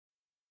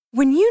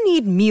When you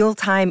need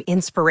mealtime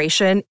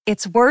inspiration,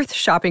 it's worth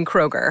shopping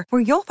Kroger,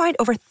 where you'll find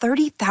over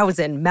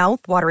 30,000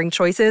 mouth-watering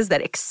choices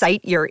that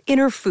excite your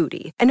inner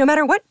foodie. And no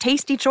matter what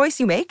tasty choice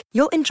you make,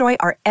 you'll enjoy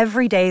our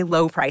everyday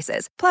low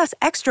prices, plus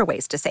extra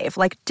ways to save,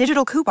 like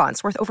digital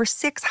coupons worth over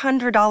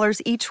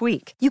 $600 each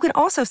week. You can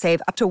also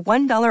save up to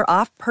 $1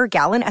 off per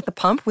gallon at the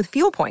pump with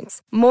fuel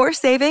points. More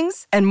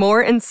savings and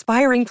more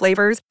inspiring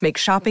flavors make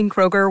shopping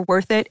Kroger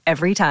worth it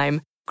every time.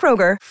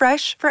 Kroger,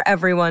 fresh for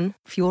everyone.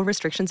 Fuel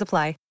restrictions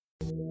apply.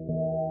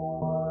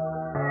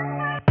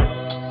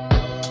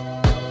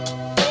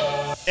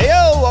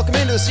 Heyo, welcome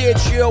into the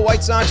CHGO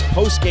White Sox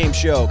postgame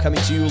show,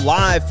 coming to you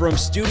live from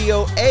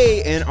Studio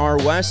A in our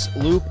West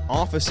Loop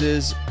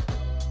offices,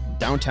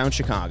 downtown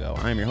Chicago.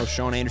 I'm your host,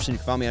 Sean Anderson. You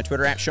can follow me on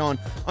Twitter at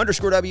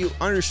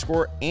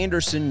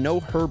Sean_W_Anderson. No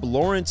Herb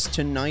Lawrence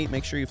tonight.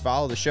 Make sure you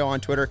follow the show on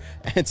Twitter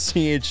at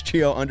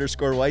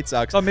CHGO_White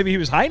Sox. Oh, maybe he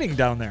was hiding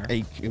down there.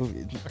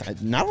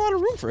 Not a lot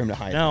of room for him to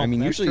hide. No, I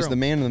mean, usually true. he's the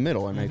man in the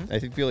middle, and I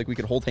feel like we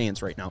could hold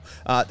hands right now.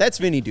 That's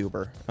Vinny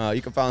Duber.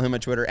 You can follow him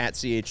on Twitter at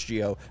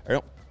CHGO.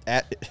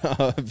 At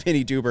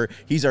Vinny Duber.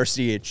 He's our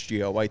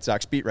CHGO White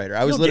Sox beat writer.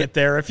 You'll get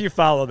there. If you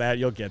follow that,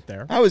 you'll get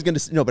there. I was going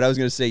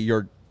to say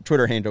your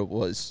Twitter handle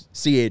was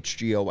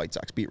CHGO White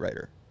Sox beat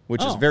writer,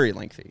 which is very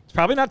lengthy. It's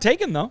probably not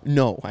taken, though.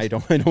 No, I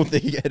don't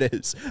think it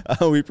is.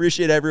 We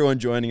appreciate everyone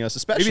joining us,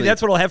 especially. Maybe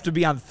that's what'll have to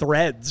be on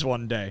Threads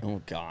one day.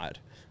 Oh God,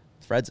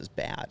 Threads is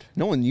bad.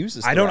 No one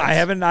uses. I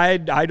Threads. I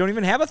don't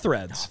even have a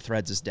Threads. Oh,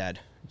 Threads is dead.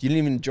 You didn't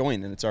even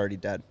join, and it's already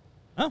dead.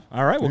 Oh,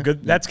 all right. Well,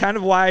 good. That's kind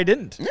of why I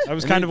didn't. I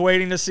was kind of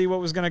waiting to see what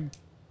was gonna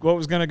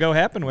go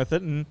happen with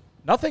it, and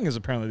nothing is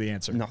apparently the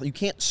answer. No, you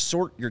can't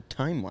sort your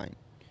timeline.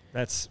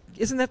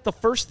 Isn't that the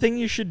first thing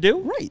you should do?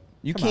 Right.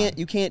 You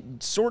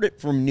can't sort it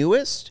from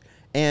newest,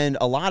 and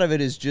a lot of it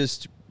is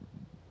just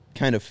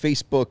kind of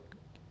Facebook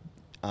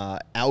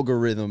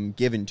algorithm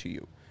given to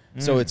you.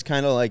 So it's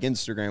kind of like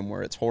Instagram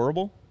where it's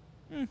horrible.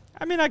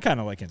 I mean, I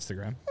kind of like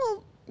Instagram.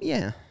 Well,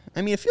 yeah.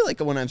 I mean, I feel like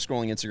when I'm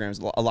scrolling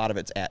Instagram, a lot of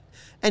it's at.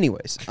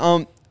 Anyways,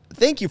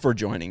 thank you for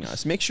joining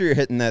us. Make sure you're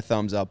hitting that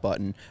thumbs up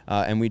button,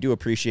 and we do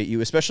appreciate you,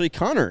 especially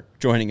Connor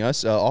joining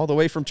us all the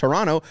way from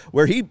Toronto,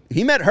 where he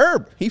met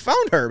Herb. He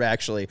found Herb,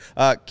 actually.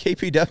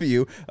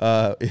 KPW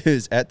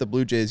is at the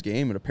Blue Jays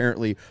game and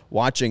apparently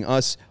watching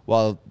us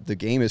while the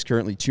game is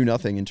currently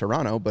 2-0 in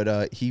Toronto,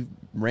 but he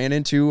ran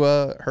into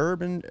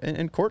Herb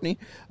and Courtney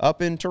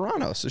up in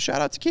Toronto. So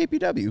shout out to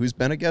KPW, who's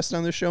been a guest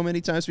on this show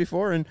many times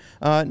before, and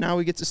now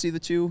we get to see the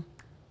two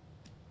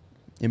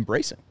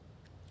embracing.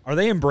 Are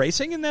they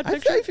embracing in that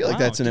picture? I feel like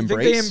that's an embrace.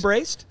 Do you think they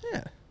embraced?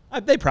 Yeah.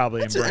 They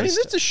probably embraced. I mean,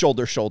 that's a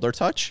shoulder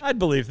touch. I'd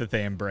believe that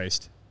they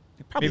embraced.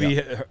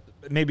 Probably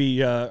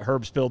Maybe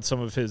Herb spilled some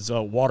of his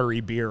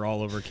watery beer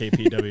all over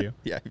KPW.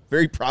 Yeah,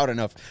 very proud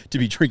enough to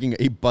be drinking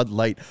a Bud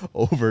Light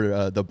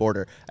over the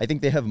border. I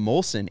think they have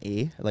Molson,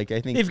 I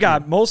think they've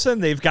got Molson.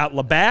 They've got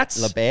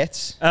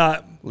Labatt's.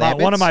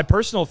 One of my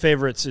personal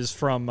favorites is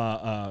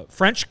from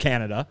French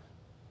Canada.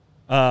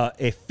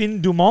 A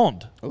Fin du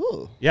Monde.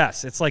 Ooh.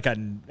 Yes, it's like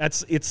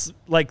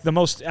the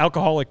most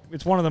alcoholic.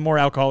 It's one of the more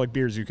alcoholic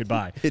beers you could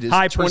buy. It is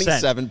high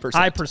 27%.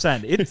 High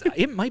percent.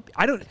 It might.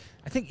 I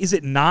think is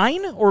it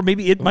 9 or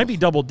maybe it might be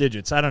double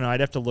digits. I don't know.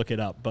 I'd have to look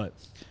it up. But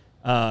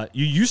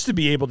you used to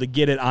be able to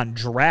get it on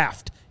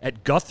draft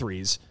at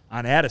Guthrie's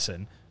on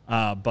Addison.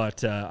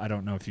 But I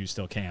don't know if you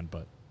still can.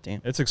 But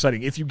damn, it's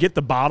exciting. If you get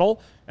the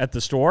bottle at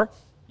the store.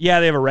 Yeah,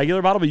 they have a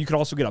regular bottle, but you could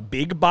also get a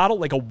big bottle,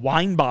 like a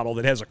wine bottle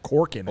that has a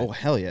cork in it. Oh,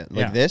 hell yeah.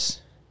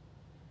 This?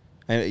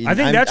 I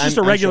think that's just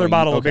a regular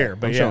bottle of beer.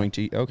 But I'm showing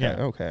to you. Okay,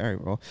 all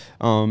right. Well,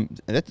 I'm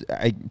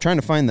trying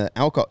to find the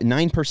alcohol.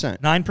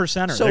 9%.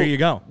 9%er. So, there you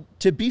go.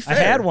 To be fair. I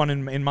had one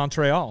in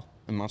Montreal.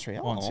 In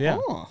Montreal? Once, yeah.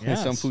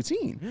 Yes. Some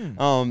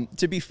poutine.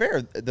 To be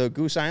fair, the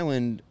Goose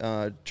Island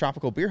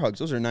tropical beer hugs,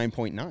 those are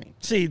 9.9.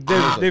 See,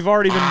 they've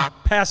already been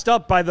passed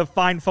up by the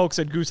fine folks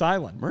at Goose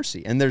Island.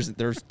 Mercy. And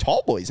there's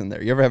tall boys in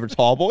there. You ever have a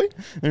tall boy?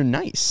 They're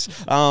nice.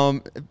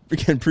 Again,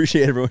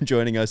 appreciate everyone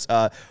joining us.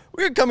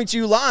 We're coming to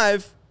you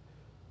live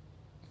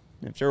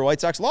after a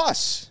White Sox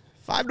loss.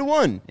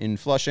 5-1 in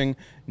Flushing,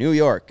 New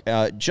York.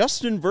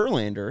 Justin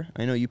Verlander,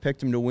 I know you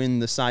picked him to win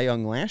the Cy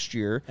Young last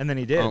year. And then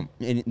he did.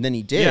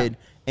 Yeah.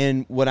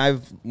 And what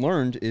I've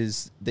learned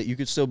is that you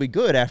could still be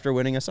good after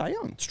winning a Cy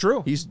Young. It's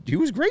true. He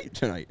was great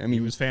tonight. I mean, he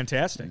was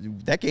fantastic.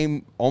 That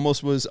game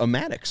almost was a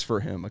Maddox for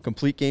him, a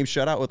complete game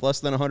shutout with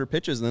less than 100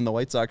 pitches, and then the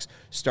White Sox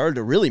started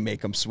to really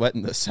make him sweat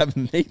in the 7th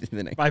and 8th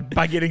inning.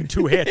 By getting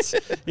 2 hits.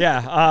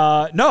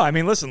 Yeah. No, I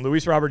mean, listen,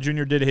 Luis Robert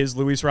Jr. did his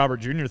Luis Robert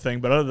Jr.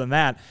 thing, but other than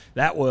that,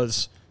 that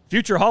was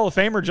future Hall of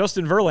Famer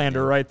Justin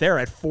Verlander right there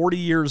at 40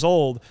 years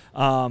old.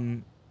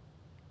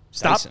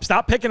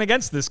 Stop picking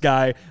against this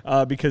guy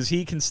because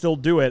he can still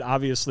do it.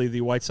 Obviously, the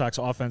White Sox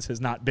offense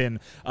has not been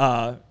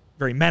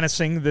very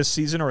menacing this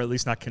season, or at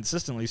least not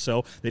consistently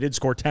so. They did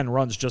score 10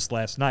 runs just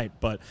last night,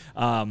 but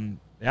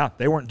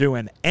they weren't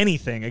doing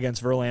anything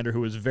against Verlander,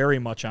 who was very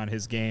much on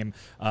his game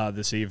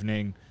this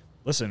evening.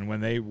 Listen, when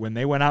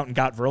they went out and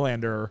got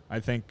Verlander, I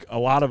think a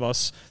lot of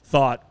us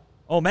thought,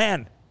 oh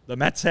man, The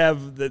Mets have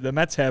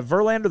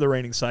Verlander, the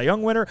reigning Cy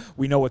Young winner.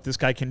 We know what this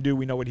guy can do.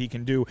 We know what he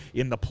can do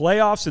in the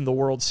playoffs, in the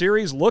World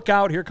Series. Look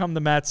out. Here come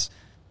the Mets.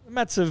 The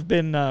Mets have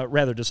been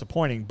rather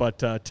disappointing, but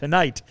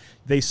tonight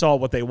they saw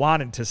what they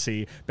wanted to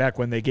see back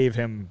when they gave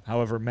him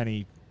however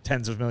many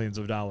tens of millions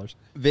of dollars.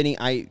 Vinny,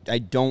 I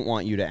don't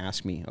want you to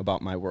ask me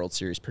about my World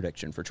Series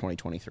prediction for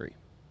 2023.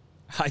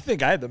 I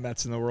think I had the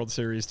Mets in the World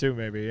Series too,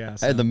 maybe, yeah.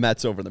 So I had the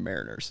Mets over the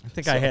Mariners. I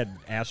think I had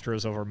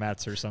Astros over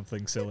Mets or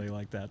something silly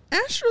like that.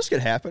 Astros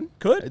could happen.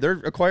 Could.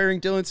 They're acquiring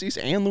Dylan Cease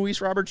and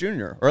Luis Robert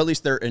Jr., or at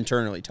least they're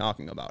internally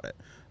talking about it,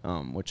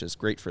 which is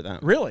great for them.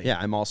 Really? Yeah,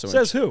 I'm also...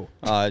 Says who?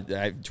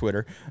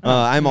 Twitter.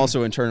 I'm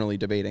also internally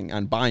debating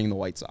on buying the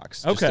White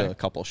Sox. Just a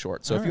couple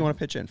short. So if you want to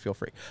pitch in, feel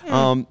free.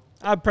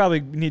 I probably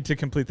need to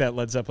complete that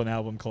Led Zeppelin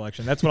album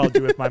collection. That's what I'll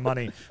do with my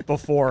money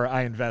before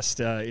I invest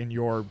in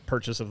your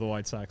purchase of the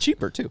White Sox.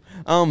 Cheaper, too.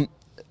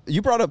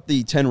 You brought up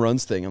the 10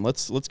 runs thing, and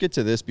let's get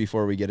to this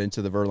before we get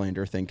into the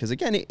Verlander thing, because,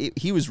 again,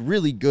 he was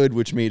really good,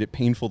 which made it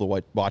painful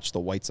to watch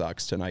the White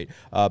Sox tonight.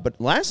 But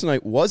last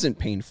night wasn't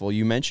painful.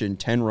 You mentioned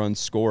 10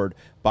 runs scored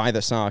by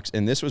the Sox,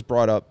 and this was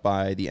brought up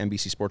by the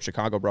NBC Sports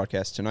Chicago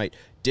broadcast tonight.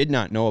 Did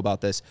not know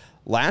about this.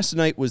 Last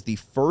night was the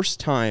first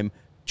time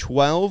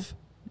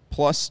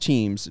 12-plus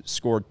teams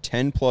scored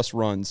 10-plus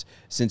runs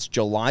since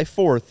July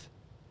 4th,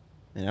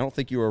 and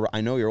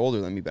I know you're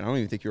older than me, but I don't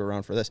even think you were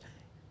around for this,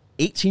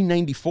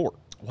 1894.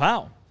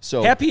 Wow.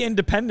 So happy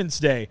Independence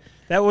Day.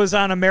 That was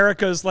on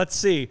America's,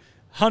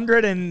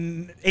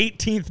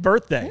 118th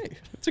birthday. Hey,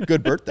 it's a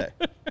good birthday.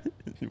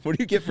 What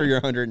do you get for your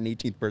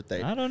 118th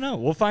birthday? I don't know.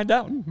 We'll find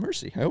out.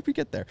 Mercy. I hope you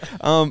get there.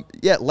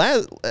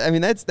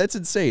 That's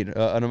insane.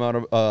 An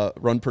amount of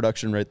run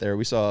production right there.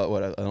 We saw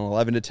an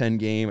 11-10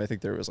 game. I think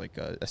there was like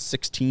a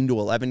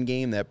 16-11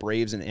 game that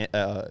Braves and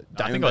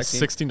Diamondbacks. I think it was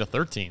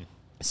 16-13.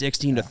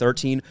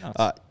 16-13.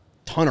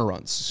 Ton of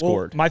runs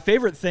scored. Well, my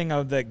favorite thing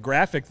of the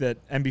graphic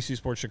that NBC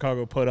Sports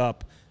Chicago put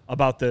up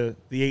about the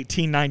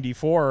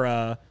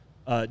 1894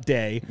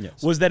 day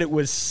was that it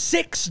was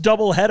 6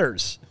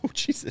 doubleheaders. Oh,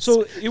 Jesus.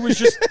 So it was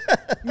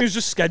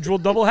just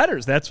scheduled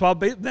doubleheaders. That's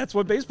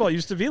what baseball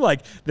used to be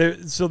like.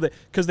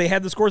 Because they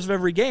had the scores of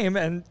every game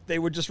and they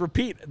would just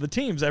repeat the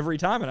teams every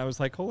time. And I was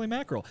like, holy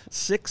mackerel,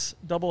 6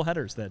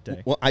 doubleheaders that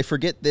day. Well, I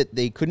forget that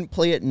they couldn't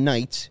play at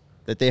night.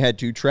 That they had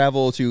to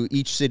travel to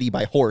each city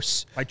by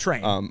horse. By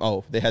train.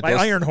 They had by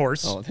those, iron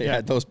horse. Oh, they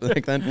had those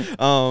back then.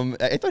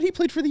 I thought he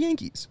played for the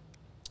Yankees.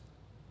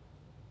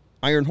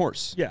 Iron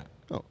horse. Yeah.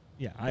 Oh.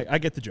 Yeah, I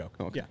get the joke.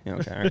 Okay. Yeah.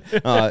 Okay.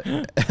 All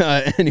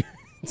right. Anyway,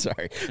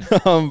 sorry.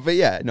 But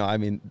yeah, no, I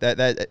mean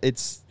that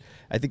it's.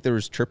 I think there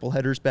was triple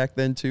headers back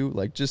then too.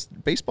 Like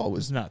just baseball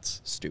was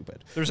nuts,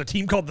 stupid. There's a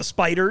team called the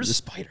Spiders. The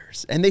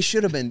Spiders, and they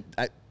should have been.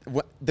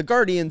 The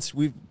Guardians.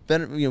 We've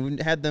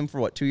had them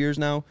for 2 years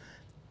now.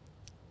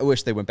 I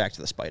wish they went back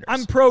to the Spiders.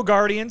 I'm pro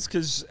Guardians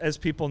because, as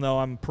people know,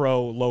 I'm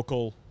pro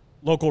local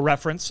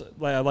reference.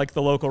 I like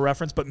the local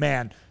reference, but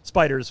man,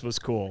 Spiders was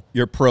cool.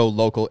 You're pro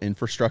local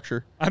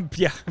infrastructure. I'm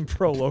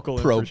pro local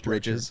pro infrastructure.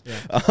 Bridges.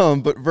 Yeah.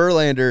 But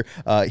Verlander,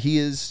 he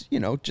is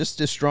just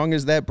as strong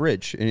as that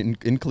bridge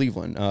in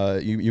Cleveland.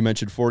 You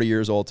mentioned 40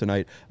 years old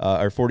tonight,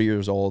 or 40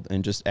 years old,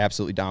 and just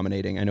absolutely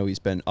dominating. I know he's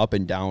been up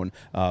and down,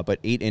 but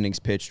 8 innings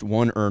pitched,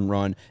 1 earned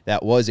run.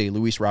 That was a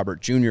Luis Robert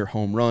Jr.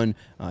 home run.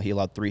 He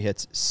allowed 3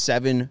 hits,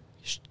 7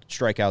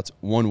 strikeouts,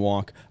 1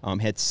 walk,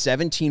 had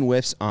 17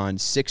 whiffs on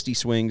 60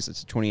 swings.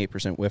 That's a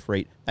 28% whiff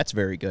rate. That's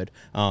very good.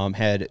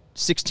 Had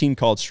 16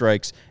 called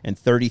strikes and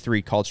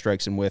 33 called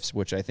strikes and whiffs,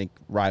 which I think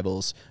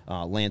rivals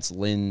Lance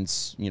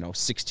Lynn's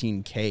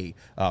 16K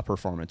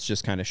performance,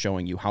 just kind of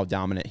showing you how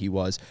dominant he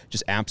was,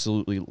 just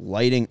absolutely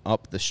lighting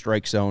up the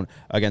strike zone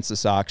against the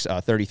Sox.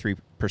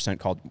 33%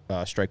 called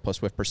strike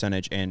plus whiff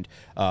percentage. And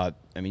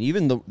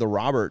even the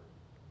Robert,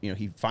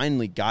 he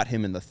finally got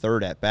him in the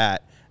third at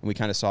bat. And we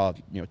kind of saw,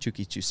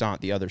 Touki Toussaint,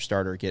 the other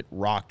starter, get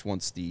rocked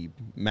once the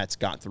Mets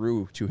got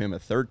through to him a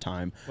third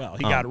time. Well,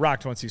 he got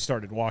rocked once he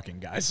started walking,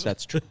 guys.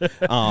 That's true.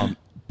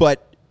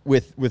 But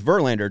with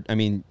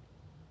Verlander,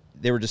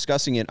 they were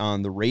discussing it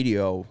on the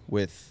radio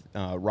with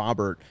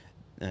Robert,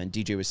 and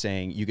DJ was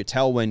saying you could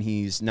tell when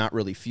he's not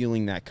really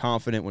feeling that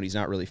confident, when he's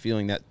not really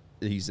feeling that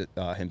he's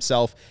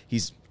himself.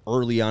 He's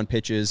early on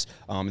pitches,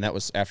 and that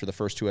was after the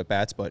first 2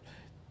 at-bats, but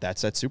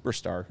that's that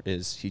superstar,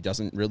 is he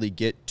doesn't really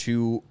get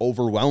too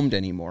overwhelmed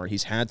anymore.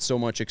 He's had so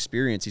much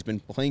experience. He's been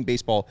playing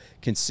baseball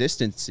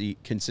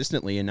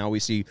consistently, and now we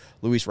see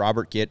Luis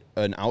Robert get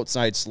an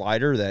outside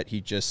slider that he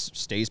just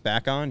stays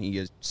back on. He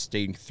is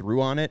staying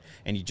through on it,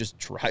 and he just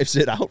drives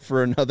it out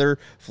for another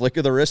flick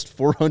of the wrist,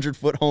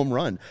 400-foot home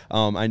run.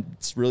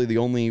 It's really the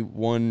only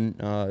one,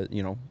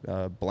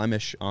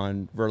 blemish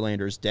on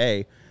Verlander's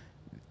day.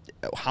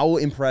 How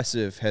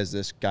impressive has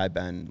this guy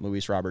been,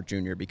 Luis Robert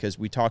Jr.? Because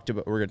we're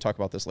going to talk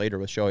about this later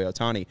with Shohei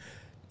Ohtani.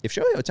 If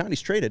Shohei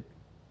Ohtani's traded,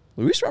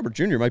 Luis Robert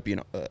Jr. might be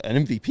an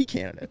MVP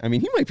candidate.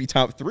 He might be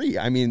top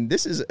 3.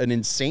 This is an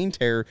insane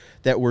tear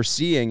that we're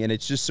seeing, and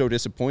it's just so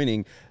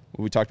disappointing.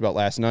 We talked about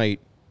last night.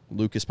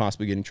 Lucas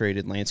possibly getting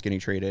traded, Lance getting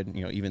traded,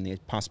 even the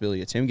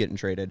possibility of Tim getting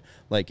traded.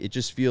 Like, it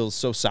just feels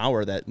so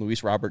sour that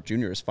Luis Robert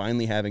Jr. is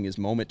finally having his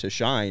moment to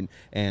shine,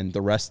 and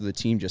the rest of the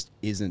team just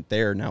isn't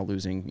there, now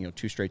losing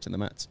 2 straight to the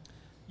Mets.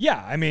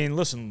 Yeah, I mean,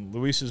 listen,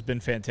 Luis has been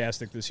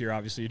fantastic this year.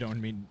 Obviously, you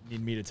don't need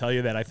me to tell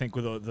you that. I think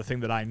the thing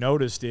that I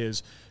noticed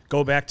is,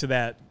 go back to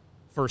that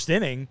first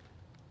inning,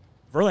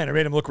 Verlander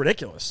made him look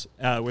ridiculous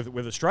with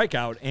a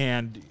strikeout,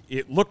 and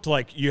it looked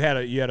like you had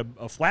a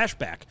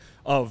flashback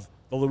of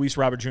the Luis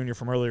Robert Jr.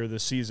 from earlier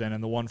this season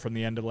and the one from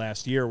the end of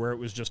last year, where it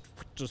was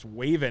just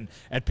waving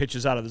at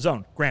pitches out of the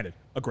zone. Granted,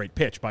 a great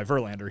pitch by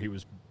Verlander.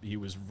 He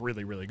was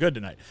really, really good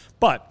tonight.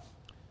 But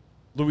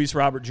Luis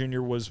Robert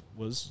Jr.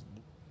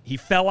 he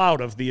fell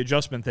out of the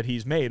adjustment that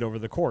he's made over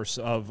the course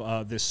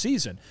of this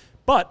season.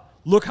 But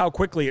look how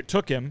quickly it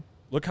took him.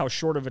 Look how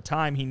short of a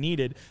time he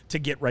needed to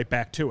get right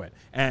back to it.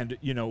 And,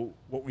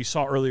 what we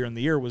saw earlier in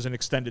the year was an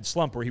extended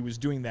slump where he was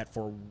doing that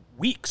for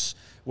weeks.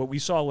 What we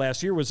saw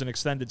last year was an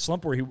extended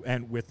slump where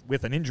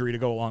with an injury to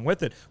go along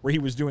with it, where he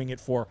was doing it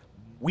for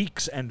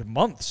weeks and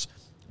months.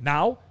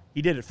 Now,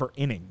 he did it for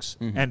innings.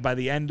 Mm-hmm. And by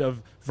the end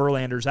of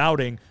Verlander's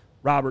outing,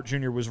 Robert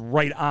Jr. was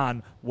right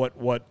on what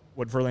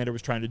Verlander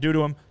was trying to do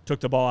to him, took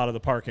the ball out of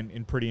the park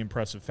in pretty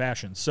impressive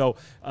fashion. So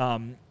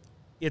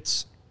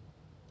it's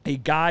a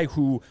guy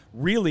who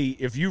really,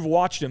 if you've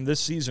watched him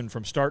this season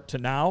from start to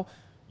now,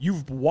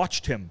 you've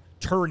watched him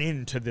turn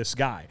into this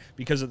guy.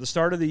 Because at the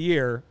start of the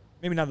year,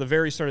 maybe not the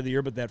very start of the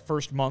year, but that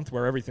first month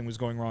where everything was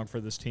going wrong for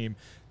this team,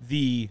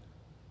 he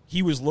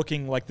was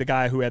looking like the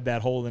guy who had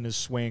that hole in his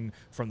swing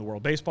from the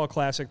World Baseball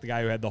Classic, the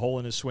guy who had the hole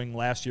in his swing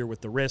last year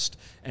with the wrist.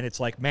 And it's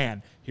like,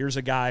 man, here's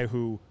a guy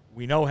who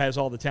we know has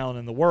all the talent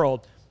in the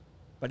world,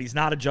 but he's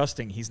not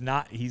adjusting.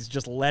 He's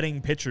just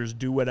letting pitchers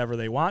do whatever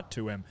they want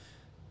to him.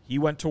 He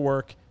went to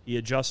work, he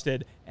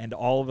adjusted, and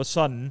all of a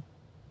sudden,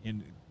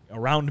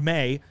 around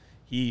May,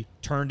 he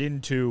turned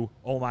into,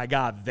 oh my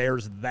God,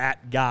 there's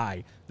that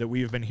guy that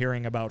we've been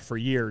hearing about for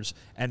years.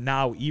 And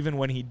now, even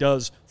when he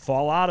does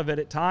fall out of it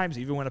at times,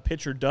 even when a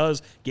pitcher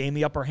does gain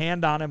the upper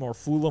hand on him or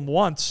fool him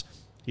once,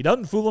 he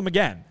doesn't fool him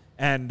again.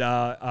 And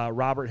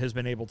Robert has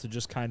been able to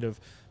just kind of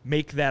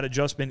make that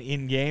adjustment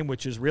in game,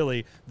 which is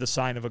really the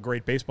sign of a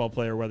great baseball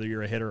player, whether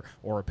you're a hitter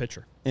or a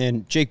pitcher.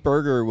 And Jake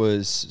Berger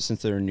was,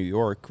 since they're in New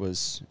York,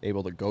 was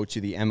able to go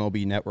to the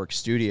MLB Network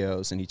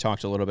studios, and he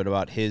talked a little bit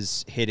about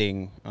his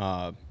hitting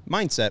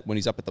mindset when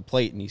he's up at the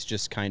plate, and he's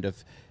just kind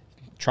of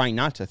trying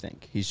not to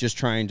think. He's just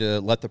trying to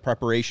let the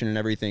preparation and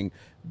everything,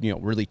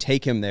 really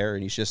take him there,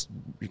 and he's just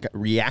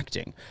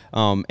reacting.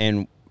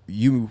 And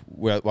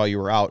while you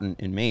were out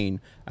in Maine,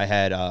 I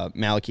had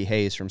Malachi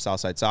Hayes from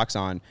Southside Sox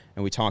on,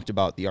 and we talked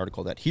about the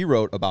article that he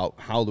wrote about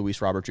how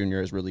Luis Robert Jr.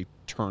 has really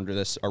turned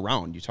this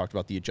around. You talked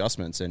about the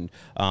adjustments, and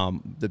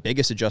the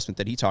biggest adjustment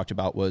that he talked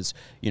about was,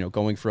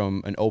 going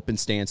from an open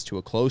stance to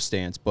a closed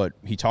stance, but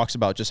he talks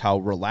about just how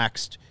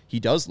relaxed he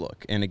does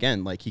look. And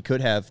again, like, he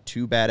could have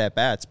 2 bad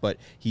at-bats, but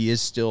he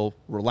is still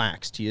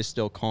relaxed. He is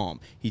still calm.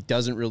 He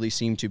doesn't really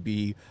seem to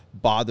be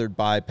bothered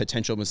by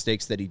potential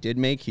mistakes that he did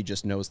make. He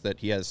just knows that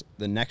he has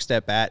the next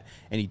at-bat,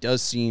 and he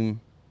does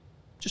seem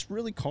just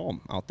really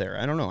calm out there.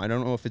 I don't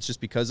know if it's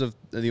just because of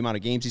the amount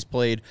of games he's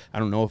played. I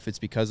don't know if it's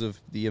because of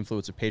the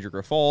influence of Pedro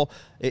Grifol.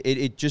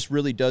 It just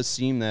really does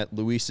seem that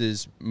Luis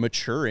is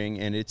maturing,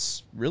 and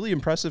it's really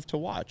impressive to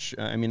watch.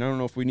 I mean, I don't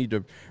know if we need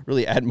to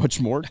really add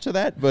much more to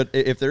that, but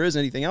if there is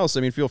anything else,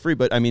 I mean, feel free.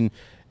 But I mean,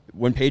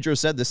 when Pedro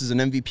said this is an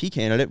MVP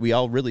candidate, we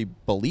all really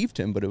believed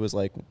him, but it was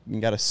like, you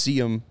got to see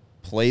him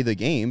play the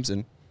games,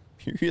 and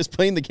here he is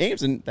playing the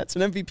games, and that's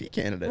an MVP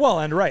candidate. Well,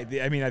 and right.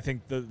 I mean, I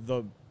think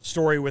the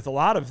story with a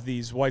lot of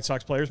these White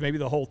Sox players, maybe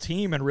the whole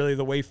team, and really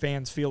the way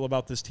fans feel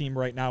about this team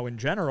right now in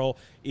general,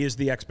 is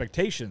the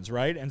expectations,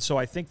 right? And so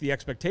I think the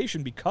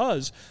expectation,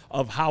 because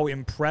of how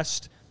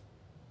impressed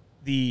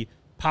the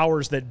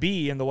powers that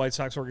be in the White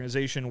Sox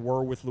organization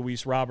were with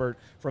Luis Robert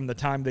from the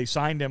time they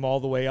signed him all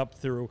the way up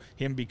through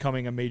him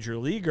becoming a major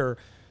leaguer,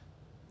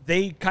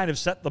 they kind of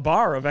set the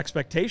bar of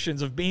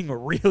expectations of being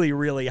really,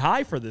 really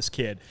high for this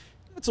kid.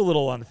 It's a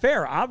little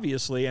unfair,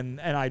 obviously,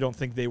 and I don't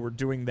think they were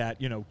doing that,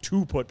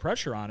 to put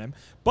pressure on him.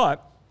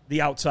 But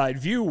the outside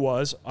view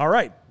was, all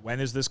right,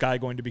 when is this guy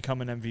going to become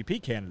an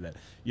MVP candidate?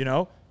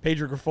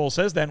 Pedro Grifol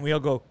says that, and we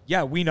all go,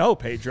 yeah, we know,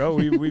 Pedro.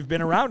 We've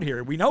been around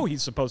here. We know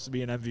he's supposed to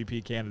be an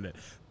MVP candidate.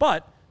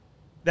 But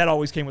that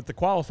always came with the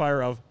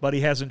qualifier of, but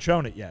he hasn't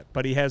shown it yet.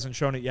 But he hasn't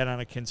shown it yet on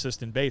a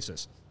consistent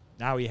basis.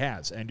 Now he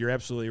has, and you're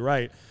absolutely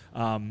right.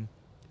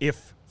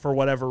 If, for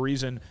whatever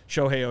reason,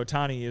 Shohei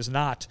Ohtani is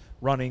not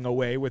running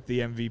away with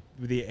the AL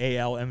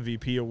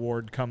MVP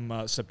award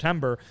come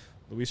September,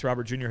 Luis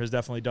Robert Jr. has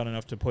definitely done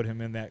enough to put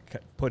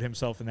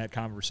himself in that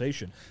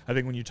conversation. I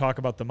think when you talk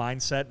about the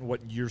mindset and what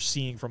you're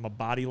seeing from a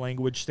body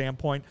language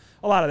standpoint,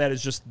 a lot of that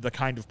is just the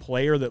kind of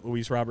player that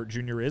Luis Robert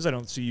Jr. is. I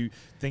don't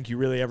think you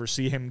really ever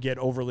see him get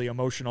overly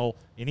emotional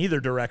in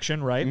either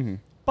direction, right? Mm-hmm.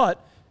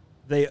 But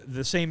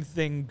the same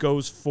thing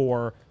goes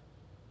for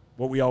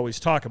what we always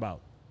talk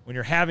about. When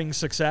you're having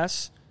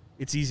success,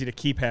 it's easy to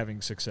keep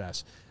having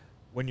success.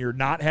 When you're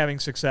not having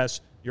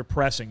success, You're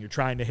pressing. You're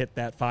trying to hit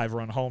that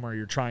 5-run homer.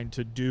 You're trying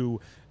to do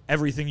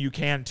everything you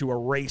can to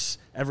erase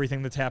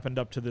everything that's happened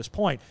up to this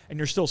point, and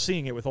you're still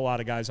seeing it with a lot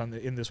of guys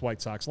in this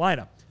White Sox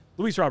lineup.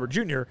 Luis Robert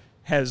Jr.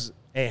 has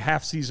a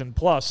half-season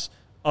plus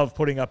of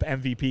putting up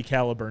MVP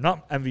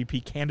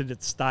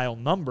candidate style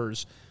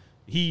numbers.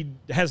 He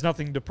has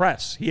nothing to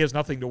press. He has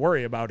nothing to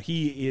worry about.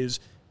 He is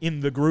in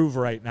the groove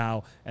right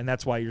now, and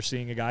that's why you're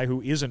seeing a guy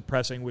who isn't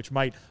pressing, which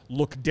might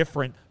look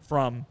different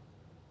from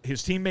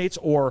his teammates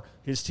or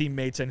his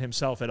teammates and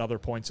himself at other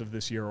points of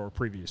this year or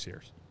previous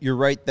years. You're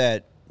right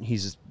that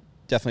he's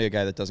definitely a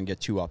guy that doesn't get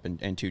too up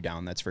and too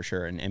down, that's for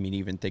sure. And I mean,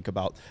 even think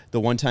about the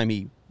one time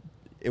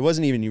it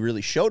wasn't even he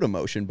really showed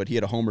emotion, but he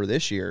had a homer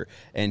this year,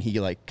 and he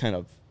like kind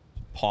of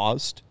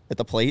paused at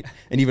the plate,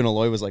 and even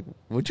Eloy was like,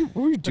 what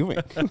were you doing?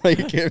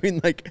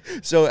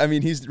 So I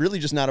mean, he's really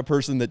just not a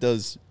person that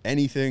does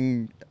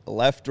anything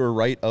left or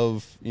right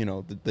of,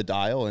 the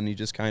dial, and he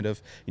just kind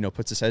of,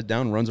 puts his head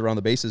down, runs around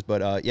the bases.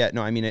 But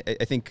I mean,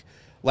 I think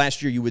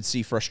last year you would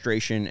see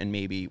frustration, and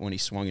maybe when he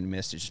swung and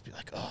missed, it'd just be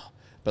like, oh.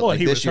 But well,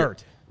 he was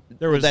hurt.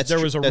 There was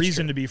a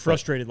reason true. To be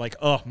frustrated, like,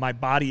 oh, my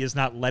body is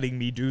not letting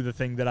me do the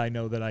thing that I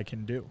know that I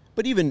can do.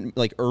 But even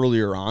like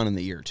earlier on in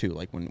the year too,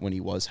 like when he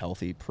was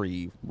healthy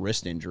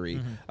pre-wrist injury,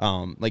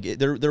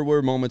 there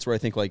were moments where I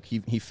think like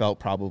he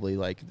felt probably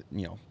like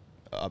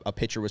a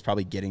pitcher was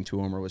probably getting to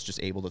him or was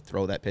just able to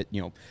throw that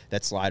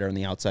that slider in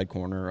the outside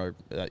corner,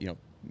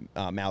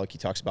 or Malik, he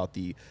talks about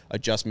the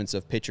adjustments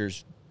of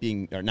pitchers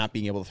not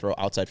being able to throw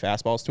outside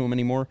fastballs to him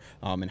anymore,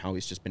 and how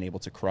he's just been able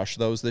to crush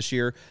those this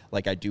year.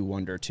 Like, I do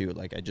wonder too.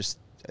 Like,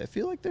 I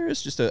feel like there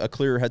is just a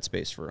clearer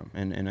headspace for him,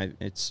 and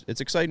it's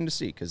exciting to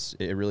see, because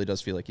it really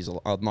does feel like he's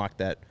unlocked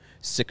that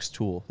sixth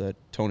tool that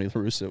Tony La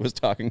Russa was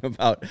talking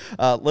about.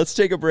 Let's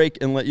take a break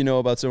and let you know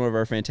about some of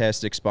our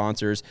fantastic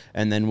sponsors,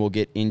 and then we'll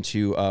get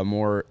into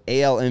more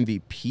AL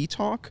MVP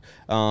talk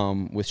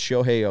with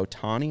Shohei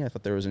Ohtani. I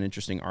thought there was an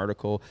interesting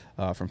article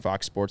from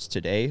Fox Sports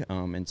today,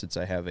 and since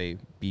I have a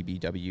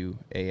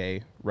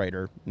BBWAA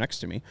writer next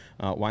to me,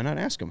 why not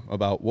ask him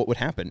about what would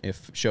happen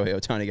if Shohei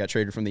Ohtani got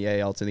traded from the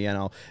AL to the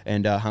NL,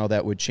 and how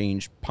that would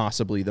change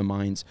possibly the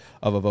minds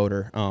of a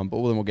voter. But then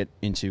we'll get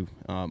into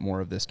more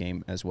of this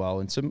game as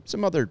well, and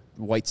some other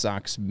White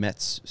Sox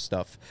Mets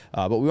stuff.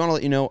 But we want to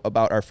let you know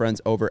about our friends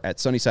over at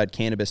Sunnyside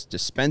Cannabis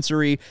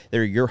Dispensary.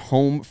 They're your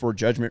home for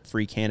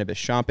judgment-free cannabis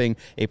shopping,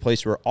 a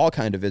place where all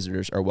kind of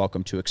visitors are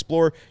welcome to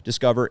explore,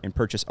 discover, and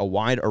purchase a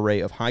wide array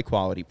of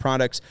high-quality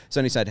products.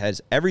 Sunnyside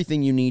has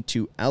everything you need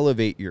to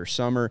elevate your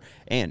summer,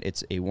 and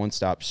it's a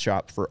one-stop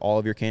shop for all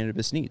of your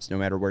cannabis needs. No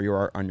matter where you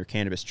are on your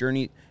cannabis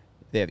journey,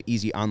 they have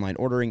easy online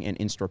ordering and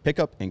in-store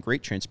pickup, and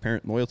great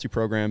transparent loyalty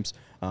programs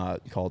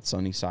called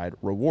Sunnyside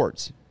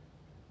Rewards.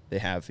 They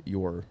have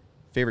your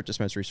favorite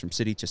dispensaries from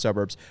city to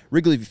suburbs,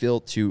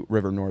 Wrigleyville to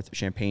River North,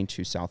 Champaign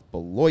to South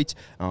Beloit,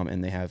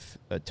 and they have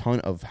a ton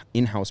of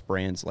in-house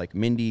brands like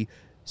Mindy,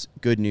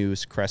 Good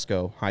News,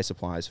 Cresco, High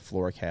Supplies,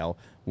 FloraCal,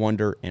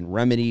 Wonder, and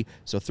Remedy.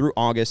 So through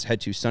August,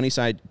 head to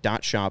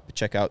sunnyside.shop,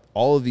 check out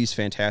all of these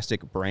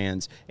fantastic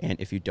brands, and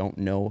if you don't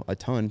know a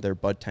ton, their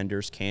bud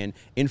tenders can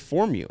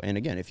inform you. And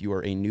again, if you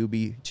are a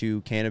newbie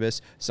to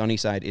cannabis,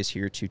 Sunnyside is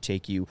here to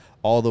take you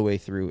all the way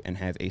through and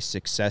have a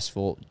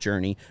successful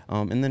journey.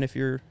 And then if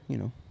you're,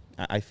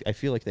 I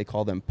feel like they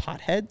call them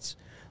potheads.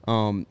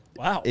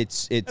 Wow.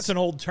 It's That's an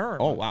old term.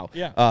 Oh, wow.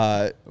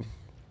 Yeah.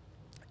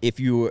 If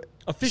you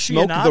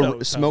smoke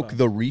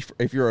the reefer,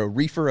 if you're a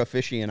reefer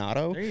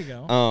aficionado, there you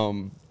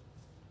go.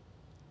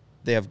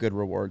 They have good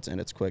rewards, and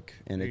it's quick,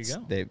 and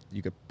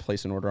you could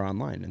place an order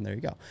online, and there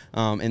you go.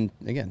 And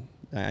again,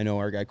 I know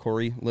our guy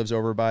Corey lives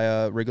over by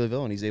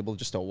Wrigleyville, and he's able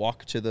just to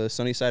walk to the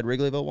Sunnyside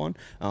Wrigleyville one.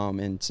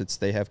 And since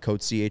they have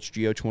code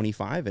CHGO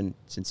 25, and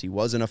since he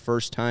wasn't a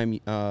first-time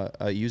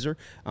user,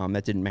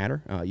 that didn't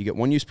matter. You get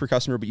one use per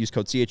customer, but use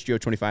code CHGO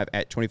 25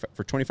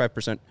 for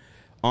 25%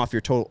 off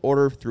your total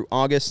order through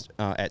August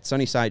at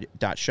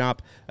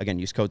sunnyside.shop. Again,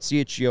 use code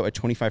CHGO at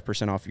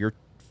 25% off your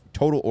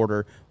total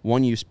order,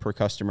 one use per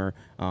customer.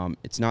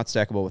 It's not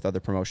stackable with other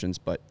promotions,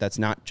 but that's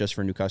not just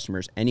for new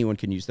customers. Anyone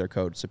can use their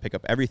code. So pick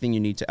up everything you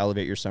need to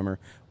elevate your summer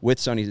with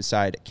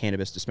Sunnyside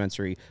Cannabis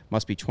Dispensary.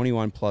 Must be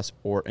 21 plus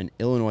or an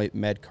Illinois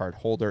Med Card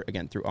holder.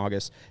 Again, through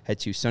August, head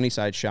to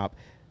sunnyside.shop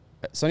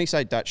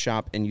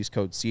and use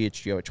code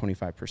CHGO at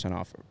 25%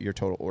 off your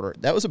total order.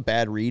 That was a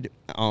bad read.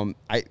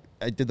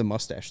 I did the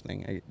mustache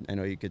thing. I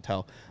know you could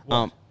tell.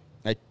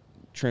 I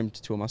trimmed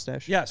to a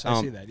mustache. Yes,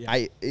 I see that.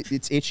 Yeah.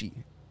 It's itchy.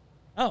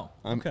 Oh,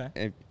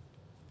 okay.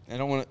 I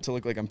don't want it to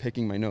look like I'm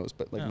picking my nose,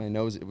 but my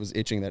nose, it was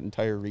itching that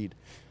entire read.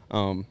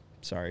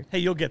 Sorry. Hey,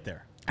 you'll get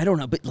there. I don't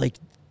know, but have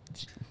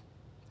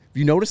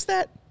you noticed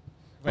that?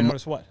 I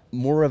noticed what?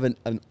 More of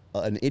an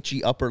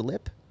itchy upper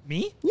lip.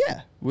 Me?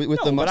 Yeah, with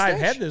the mustache. But I've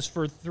had this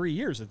for 3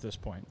 years at this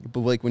point.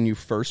 But when you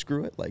first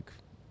grew it,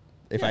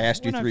 if I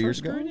asked you 3 years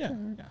ago, yeah.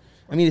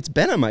 I mean, it's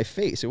been on my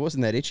face. It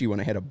wasn't that itchy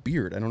when I had a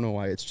beard. I don't know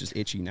why it's just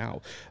itchy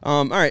now.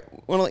 All right. I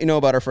want to let you know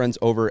about our friends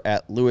over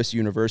at Lewis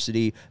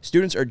University.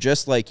 Students are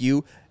just like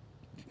you.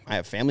 I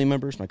have family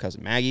members. My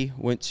cousin Maggie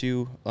went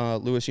to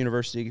Lewis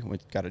University,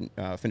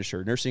 finished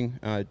her nursing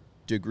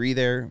degree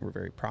there. We're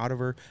very proud of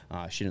her.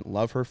 She didn't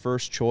love her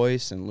first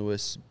choice, and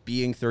Lewis,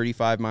 being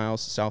 35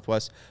 miles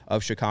southwest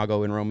of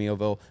Chicago in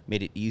Romeoville,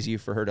 made it easy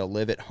for her to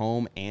live at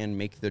home and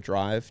make the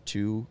drive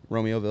to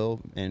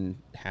Romeoville and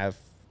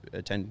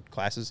attend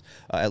classes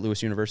at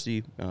Lewis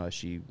University.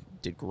 She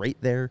did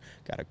great there,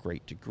 got a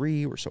great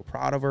degree. We're so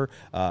proud of her.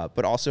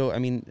 But also, I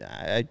mean,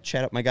 I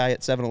chat up my guy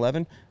at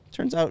 7-Eleven.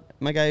 Turns out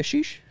my guy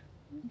Ashish,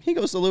 he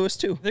goes to Lewis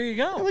too. There you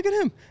go. Yeah, look at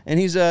him. And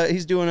he's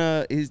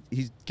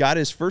got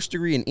his first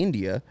degree in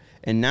India,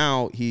 and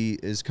now he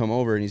has come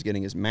over and he's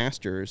getting his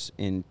master's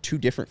in 2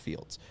 different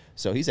fields.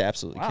 So he's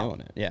absolutely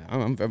killing it. Yeah,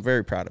 I'm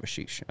very proud of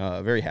Ashish.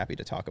 Very happy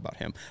to talk about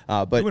him.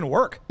 But doing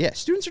work. Yeah,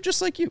 students are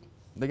just like you.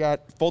 They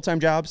got full-time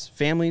jobs,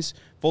 families,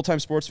 full-time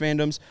sports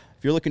fandoms.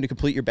 If you're looking to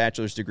complete your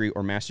bachelor's degree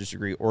or master's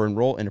degree or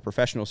enroll in a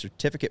professional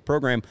certificate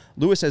program,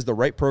 Lewis has the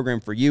right program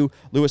for you.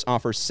 Lewis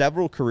offers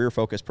several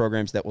career-focused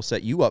programs that will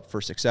set you up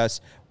for success.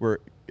 We're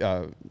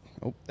going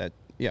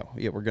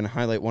to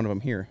highlight one of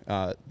them here.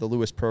 The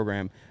Lewis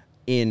program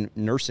in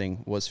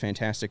nursing was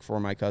fantastic for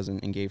my cousin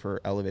and gave her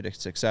elevated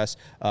success.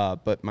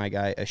 But my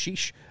guy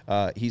Ashish,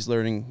 he's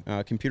learning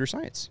computer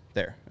science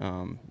there.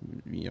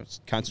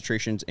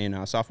 Concentrations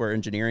in software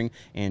engineering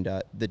and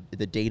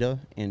the data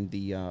and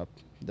the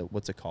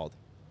what's it called?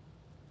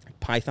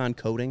 Python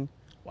coding.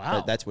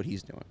 Wow, that's what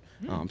he's doing.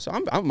 So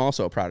I'm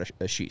also proud of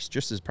Ashish,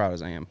 just as proud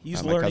as I am.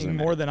 He's my learning cousin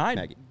more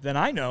Maggie. than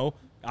I know.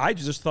 I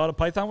just thought a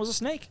python was a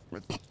snake.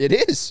 It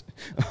is.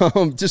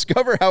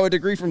 Discover how a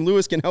degree from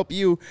Lewis can help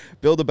you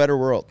build a better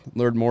world.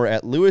 Learn more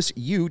at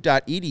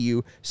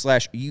lewisu.edu/YOU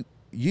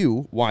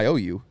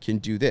can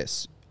do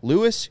this.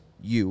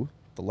 LewisU,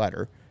 the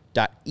letter,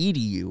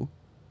 .edu,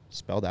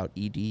 spelled out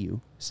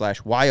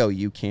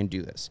edu/YOU can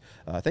do this.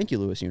 Thank you,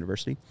 Lewis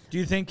University. Do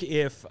you think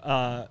if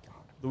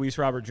Luis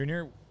Robert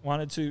Jr.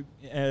 wanted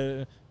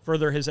to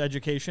further his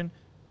education,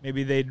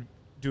 maybe they'd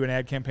do an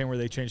ad campaign where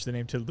they change the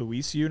name to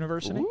Luis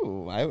University?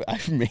 Ooh,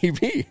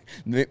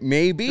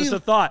 maybe. Just a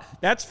thought.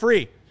 That's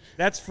free.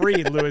 That's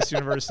free, Lewis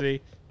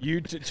University.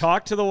 You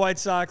talk to the White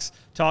Sox,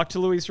 talk to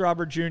Luis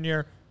Robert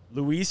Jr.,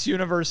 Luis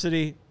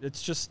University.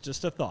 It's just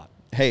a thought.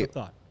 Hey, a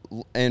thought.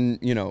 And,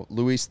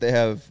 Luis, they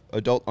have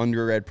adult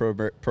undergrad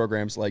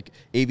programs like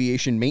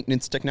aviation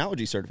maintenance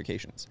technology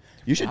certifications.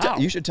 You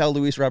should tell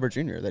Luis Robert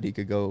Jr. that he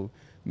could go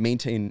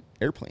maintain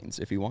airplanes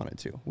if he wanted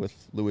to,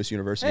 with Lewis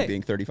University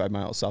being 35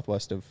 miles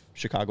southwest of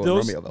Chicago and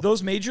Romeoville.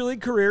 Those major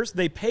league careers,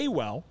 they pay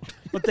well,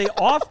 but they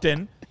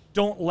often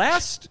don't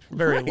last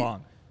very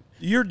long.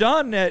 If you're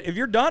done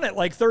at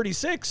like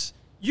 36,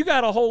 you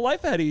got a whole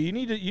life ahead of you.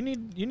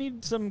 You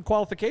need some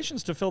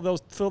qualifications to fill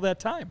that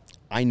time.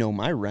 I know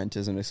my rent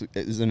isn't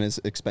as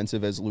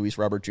expensive as Luis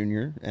Robert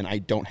Jr., and I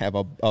don't have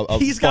a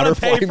He's got to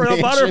pay for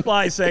a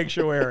butterfly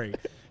sanctuary.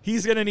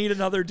 He's going to need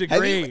another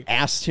degree. Have you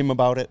asked him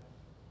about it?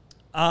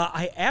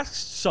 I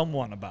asked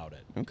someone about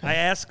it. Okay. I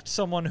asked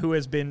someone who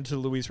has been to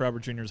Luis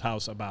Robert Jr.'s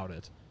house about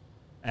it,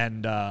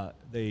 and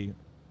they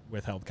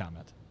withheld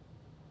comment.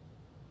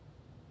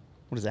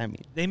 What does that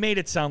mean? They made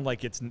it sound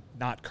like it's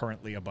not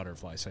currently a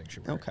butterfly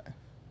sanctuary. Okay.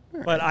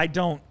 Right. But I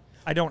don't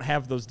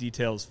have those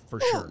details for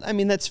sure. I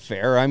mean, that's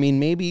fair. I mean,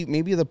 maybe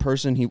the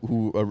person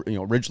who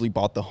originally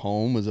bought the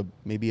home was a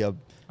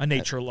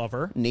nature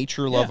lover.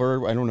 Nature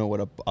lover. I don't know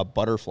what a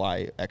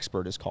butterfly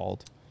expert is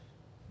called.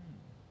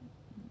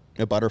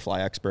 A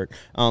butterfly expert.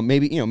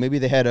 Maybe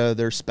they had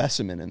their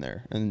specimen in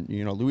there, and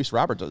Luis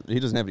Robert he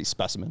doesn't have any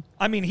specimen.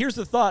 I mean, here's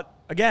the thought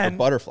again.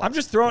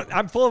 Butterflies.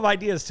 I'm full of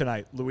ideas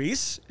tonight,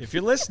 Luis. If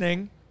you're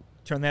listening,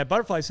 turn that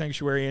butterfly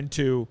sanctuary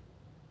into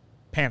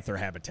panther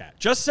habitat.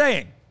 Just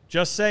saying.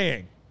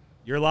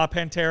 You're La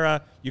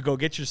Pantera. You go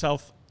get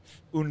yourself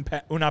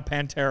una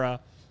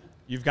Pantera.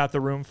 You've got the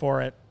room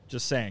for it.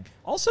 Just saying.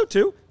 Also,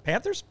 too,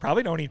 panthers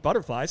probably don't eat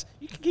butterflies.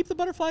 You can keep the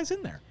butterflies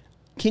in there.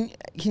 Can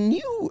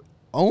you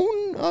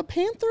own a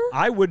panther?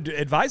 I would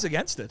advise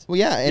against it. Well,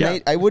 yeah,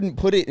 and I wouldn't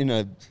put it in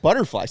a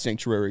butterfly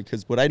sanctuary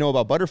because what I know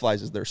about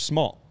butterflies is they're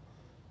small,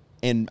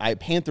 and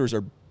panthers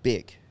are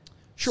big.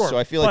 Sure. So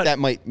I feel like that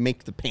might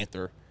make the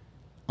panther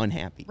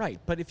unhappy.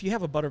 Right, but if you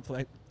have a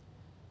butterfly,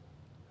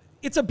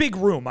 it's a big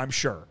room, I'm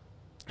sure.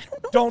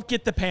 Don't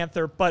get the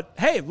panther, but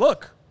hey,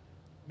 look,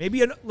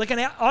 maybe an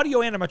audio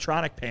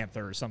animatronic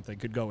panther or something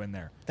could go in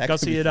there.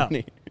 Gussy it up.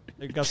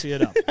 Gussy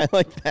it up. I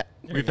like that.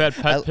 We've had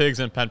pet pigs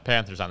and pet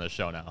panthers on this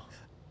show now.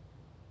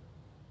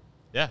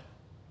 Yeah,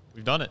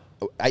 we've done it.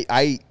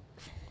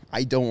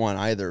 I don't want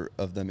either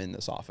of them in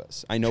this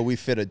office. I know we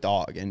fit a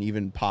dog, and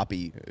even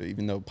Poppy,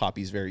 even though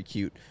Poppy's very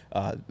cute,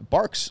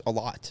 barks a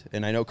lot.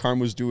 And I know Carm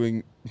was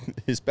doing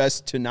his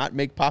best to not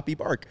make Poppy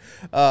bark.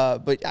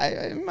 But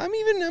I'm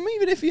even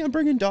iffy on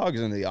bringing dogs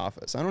into the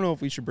office. I don't know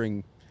if we should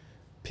bring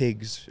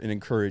pigs and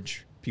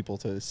encourage people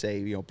to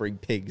say, bring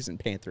pigs and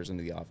panthers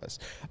into the office.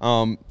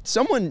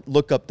 Someone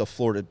look up the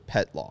Florida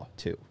pet law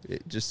too,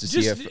 just to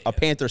see if a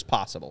panther's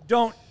possible.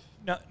 No.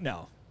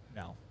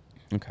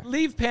 Okay.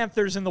 Leave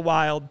panthers in the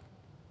wild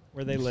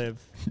where they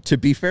live. To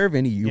be fair,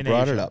 Vinny, you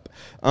brought Asia. it up.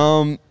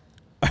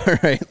 All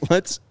right,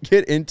 let's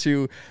get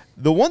into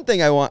the one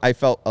thing I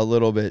felt a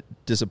little bit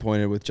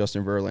disappointed with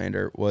Justin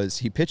Verlander was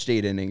he pitched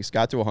 8 innings,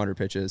 got to 100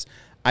 pitches.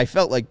 I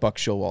felt like Buck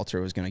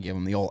Showalter was going to give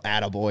him the old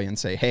attaboy and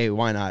say, hey,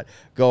 why not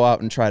go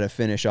out and try to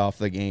finish off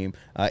the game.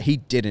 He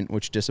didn't,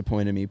 which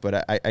disappointed me,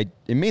 but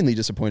it mainly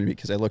disappointed me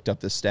because I looked up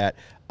this stat.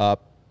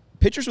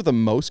 Pitchers with the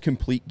most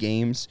complete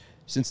games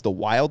since the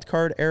wild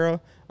card era,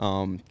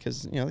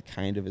 because that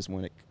kind of is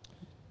when it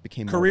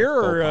became career more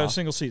of a or faux pas.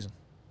 single season.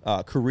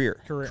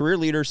 Career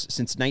leaders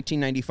since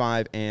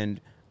 1995,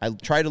 and I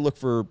try to look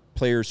for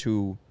players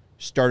who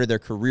started their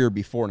career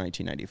before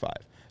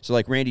 1995. So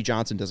like Randy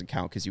Johnson doesn't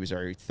count because he was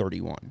already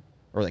 31,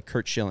 or like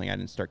Curt Schilling, I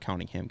didn't start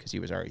counting him because he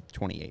was already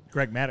 28.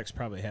 Greg Maddux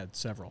probably had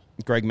several.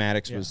 Greg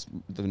Maddux was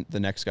the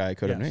next guy I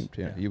could have named.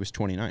 Yeah, he was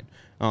 29.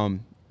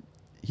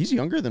 He's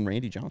younger than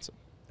Randy Johnson.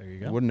 There you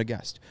go. I wouldn't have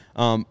guessed.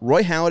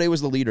 Roy Halladay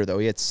was the leader though.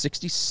 He had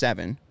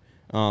 67.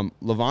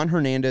 Livan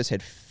Hernandez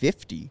had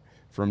 50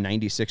 from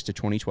 96 to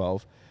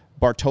 2012.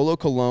 Bartolo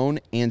Colon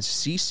and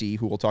CeCe,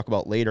 who we'll talk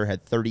about later,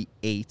 had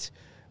 38.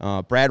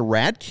 Brad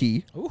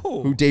Radke,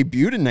 who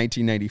debuted in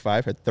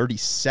 1995, had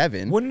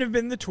 37. Wouldn't have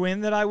been the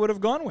twin that I would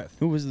have gone with.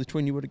 Who was the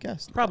twin you would have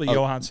guessed? Probably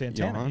Johan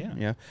Santana.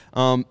 Yeah.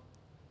 On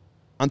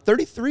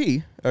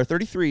 33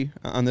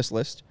 on this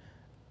list,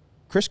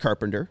 Chris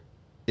Carpenter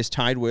is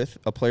tied with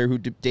a player who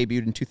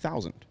debuted in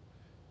 2000.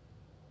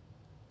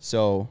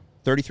 So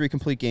 33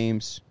 complete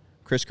games.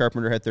 Chris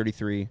Carpenter had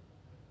 33.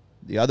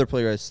 The other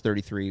player has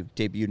 33,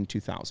 debuted in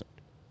 2000.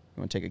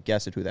 You want to take a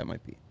guess at who that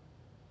might be?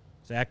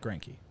 Zach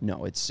Greinke.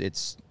 No,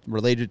 it's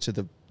related to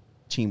the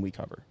team we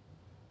cover.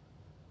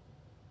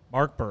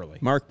 Mark Burley.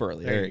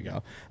 There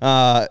you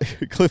go.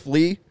 Cliff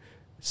Lee,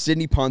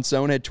 Sidney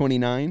Ponson had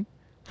 29.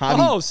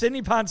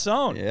 Sidney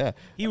Ponson. Yeah.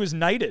 He was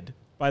knighted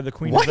by the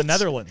Queen of the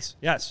Netherlands.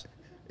 Yes.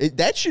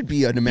 That should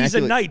be an immaculate...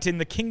 He's a knight in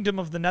the Kingdom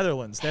of the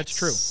Netherlands. That's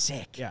true.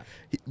 Sick. Yeah.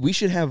 We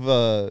should have...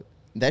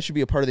 that should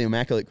be a part of the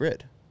Immaculate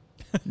Grid.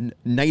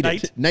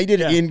 Knighted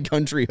Yeah. in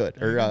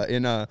countryhood, or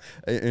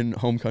in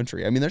home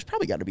country. I mean, there's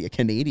probably got to be a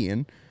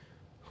Canadian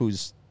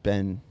who's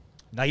been...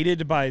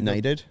 Knighted by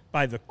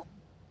the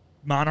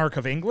monarch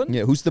of England?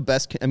 Yeah, who's the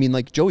best... I mean,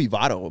 like, Joey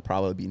Votto will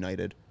probably be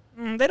knighted.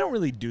 They don't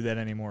really do that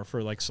anymore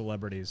for, like,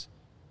 celebrities.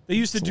 They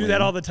used to do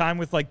that all the time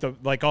with,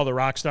 like all the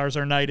rock stars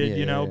are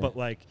knighted, but,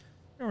 like...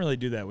 Don't really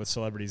do that with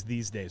celebrities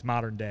these days,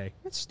 modern day.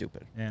 That's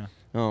stupid. Yeah.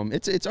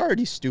 It's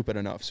already stupid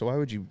enough, so why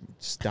would you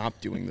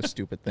stop doing the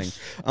stupid thing?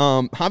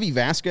 Javi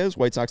Vasquez,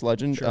 White Sox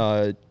legend,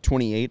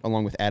 28,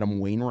 along with Adam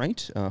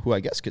Wainwright, who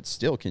I guess could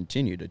still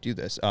continue to do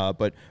this.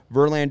 But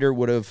Verlander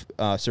would have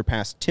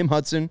surpassed Tim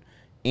Hudson,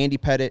 Andy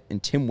Pettitte,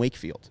 and Tim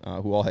Wakefield,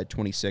 who all had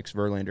 26.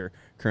 Verlander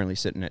currently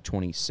sitting at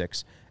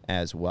 26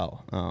 as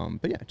well.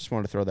 But yeah, just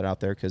wanted to throw that out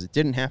there because it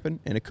didn't happen,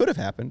 and it could have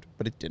happened,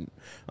 but it didn't.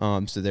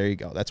 So there you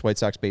go. That's White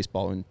Sox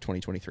baseball in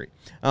 2023.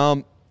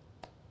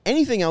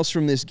 Anything else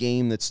from this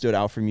game that stood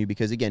out from you?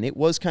 Because, again, it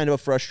was kind of a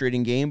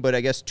frustrating game, but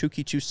I guess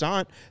Touki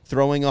Toussaint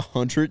throwing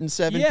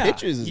 107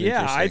 pitches is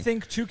interesting. I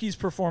think Tuki's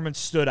performance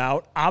stood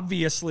out.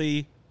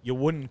 Obviously, you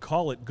wouldn't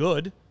call it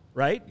good,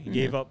 right? He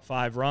gave up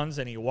 5 runs,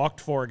 and he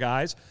walked 4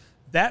 guys.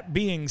 That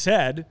being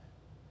said,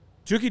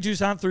 Touki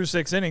Toussaint threw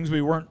 6 innings.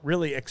 We weren't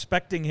really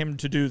expecting him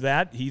to do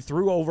that. He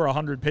threw over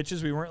 100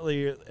 pitches. We weren't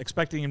really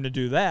expecting him to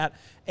do that.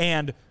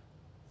 And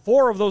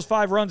 4 of those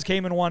 5 runs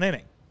came in 1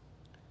 inning.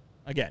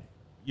 Again,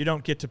 you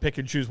don't get to pick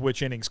and choose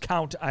which innings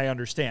count, I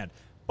understand.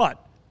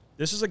 But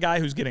this is a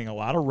guy who's getting a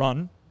lot of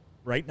run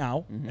right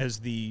now as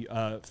the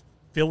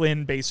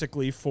fill-in,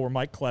 basically, for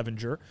Mike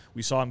Clevenger.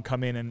 We saw him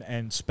come in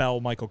and spell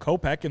Michael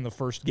Kopech in the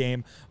first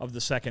game of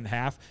the second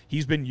half.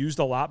 He's been used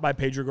a lot by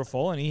Pedro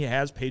Grifol, and he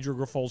has Pedro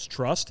Grifol's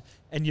trust.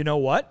 And you know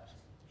what?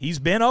 He's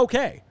been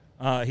okay.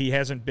 He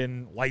hasn't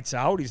been lights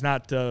out. He's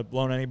not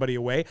blown anybody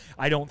away.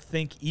 I don't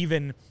think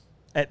even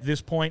at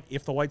this point,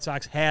 if the White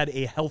Sox had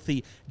a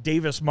healthy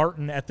Davis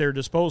Martin at their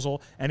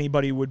disposal,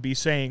 anybody would be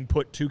saying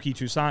put Touki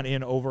Toussaint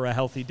in over a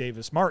healthy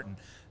Davis Martin.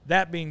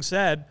 That being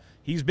said,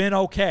 he's been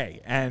okay.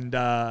 And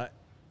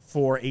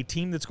for a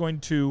team that's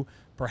going to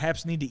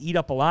perhaps need to eat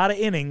up a lot of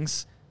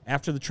innings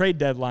after the trade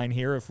deadline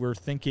here, if we're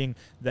thinking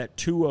that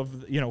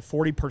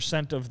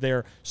 40% of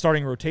their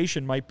starting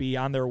rotation might be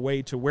on their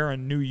way to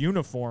wearing new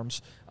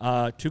uniforms,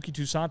 Touki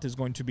Toussaint is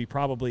going to be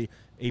probably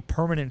a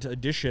permanent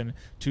addition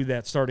to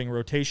that starting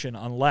rotation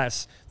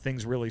unless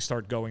things really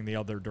start going the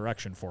other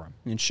direction for him.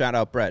 And shout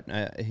out Brett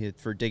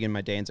for digging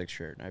my Danzig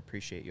shirt. I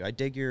appreciate you. I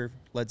dig your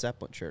Led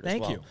Zeppelin shirt as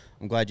well. Thank you.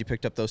 I'm glad you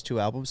picked up those 2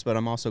 albums, but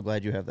I'm also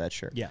glad you have that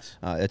shirt. Yes.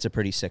 It's a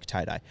pretty sick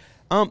tie-dye.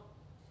 Got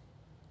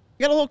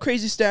a little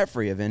crazy stat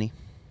for you, Vinny.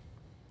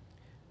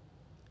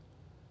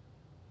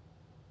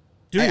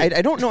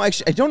 I don't know.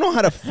 Actually, I don't know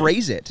how to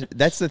phrase it.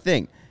 That's the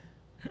thing.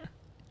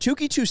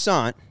 Touki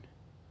Toussaint,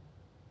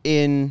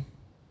 in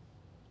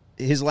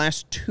his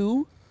last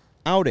 2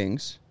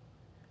 outings,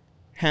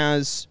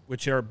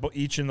 which are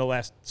each in the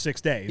last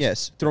 6 days.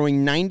 Yes,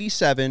 throwing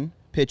 97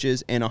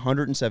 pitches and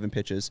 107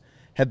 pitches,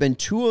 have been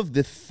 2 of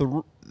the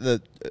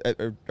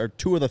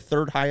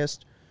 3rd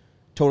highest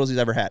totals he's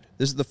ever had.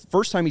 This is the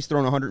first time he's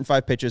thrown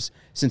 105 pitches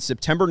since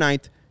September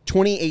 9th,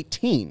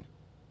 2018.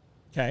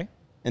 Okay.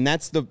 And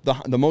that's the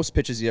most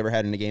pitches he ever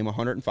had in a game,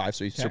 105.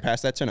 So he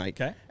surpassed that tonight.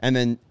 Okay. And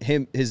then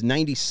his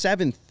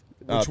 97th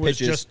Which was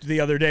pitches, just the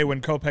other day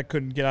when Kopech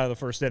couldn't get out of the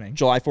first inning.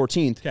 July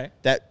 14th. Okay.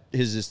 That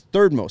is his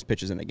third most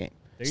pitches in a game.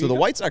 So the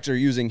White Sox are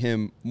using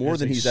him more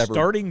than he's ever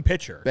starting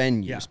pitcher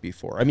been used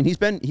before. I mean,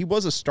 he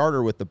was a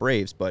starter with the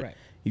Braves, but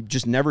he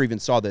just never even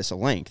saw this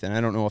length. And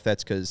I don't know if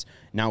that's because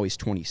now he's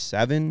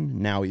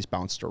 27, now he's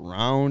bounced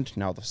around,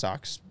 now the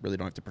Sox really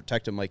don't have to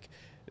protect him like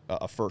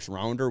a first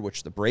rounder,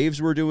 which the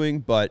Braves were doing.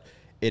 But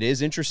it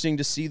is interesting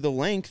to see the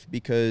length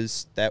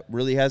because that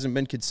really hasn't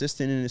been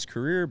consistent in his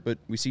career. But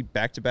we see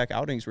back-to-back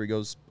outings where he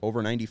goes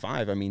over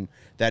 95. I mean,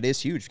 that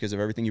is huge because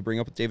of everything you bring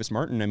up with Davis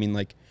Martin. I mean,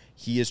 like,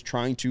 he is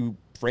trying to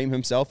frame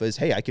himself as,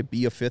 hey, I could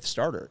be a fifth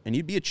starter. And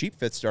he'd be a cheap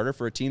fifth starter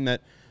for a team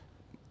that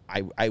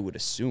I would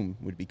assume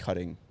would be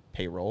cutting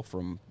payroll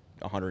from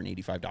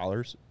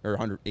 $185 or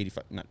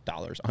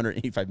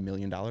 $185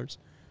 million.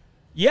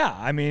 Yeah,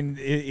 I mean,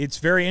 it's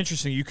very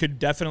interesting. You could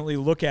definitely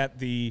look at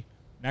the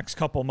next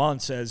couple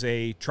months as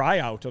a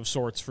tryout of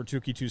sorts for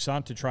Touki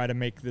Toussaint to try to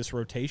make this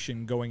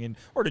rotation going in,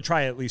 or to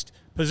try at least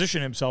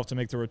position himself to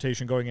make the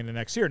rotation going into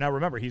next year. Now,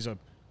 remember, he's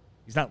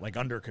not like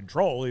under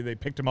control. They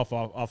picked him off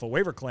a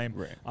waiver claim.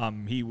 Right.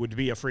 He would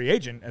be a free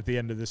agent at the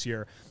end of this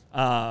year.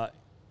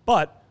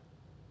 But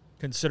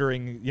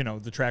considering,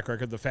 the track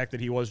record, the fact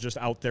that he was just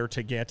out there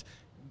to get,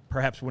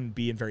 perhaps wouldn't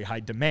be in very high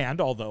demand,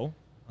 although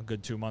a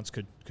good 2 months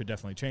could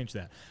definitely change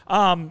that.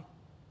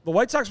 The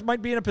White Sox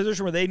might be in a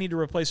position where they need to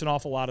replace an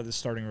awful lot of this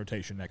starting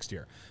rotation next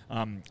year.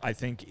 I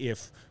think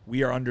if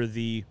we are under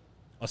the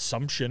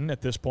assumption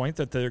at this point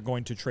that they're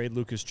going to trade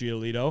Lucas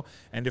Giolito,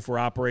 and if we're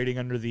operating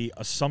under the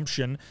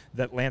assumption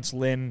that Lance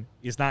Lynn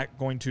is not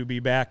going to be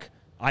back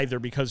either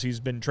because he's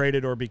been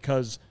traded or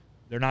because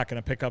they're not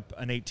going to pick up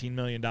an $18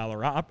 million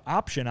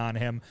option on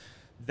him,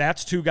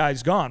 that's two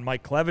guys gone.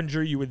 Mike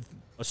Clevenger, you would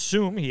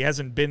assume he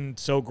hasn't been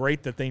so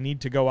great that they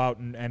need to go out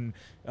and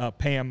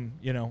pay him,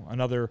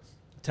 another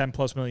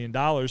 $10+ million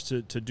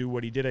to do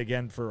what he did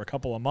again for a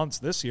couple of months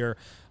this year.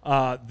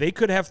 They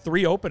could have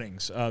 3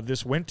 openings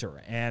this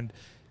winter, and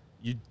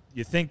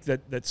you think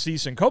that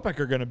Cease and Kopech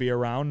are going to be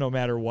around no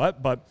matter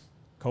what, but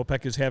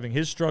Kopech is having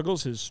his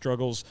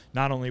struggles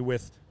not only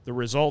with the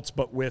results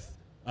but with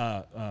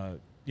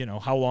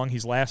how long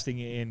he's lasting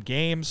in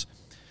games.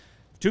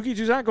 If Touki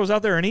Toussaint goes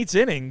out there and eats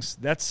innings,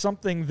 that's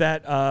something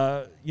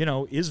that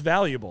is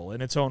valuable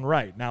in its own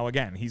right. Now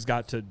again, he's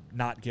got to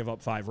not give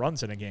up 5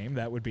 runs in a game.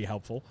 That would be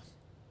helpful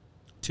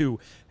to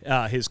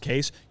his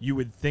case. You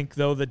would think,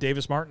 though, that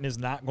Davis Martin is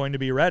not going to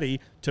be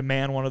ready to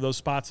man one of those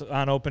spots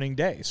on opening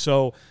day.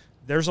 So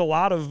there's a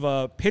lot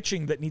of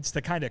pitching that needs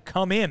to kind of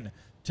come in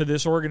to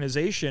this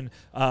organization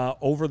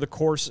over the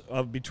course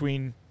of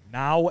between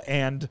now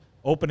and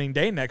opening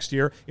day next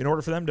year in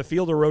order for them to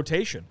field a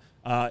rotation.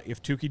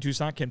 If Touki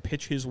Toussaint can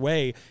pitch his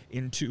way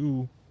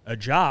into a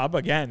job,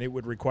 again, it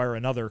would require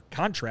another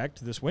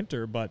contract this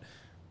winter, but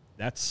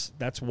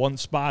that's one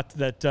spot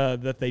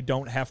that they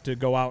don't have to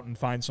go out and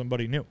find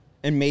somebody new.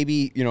 And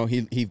maybe,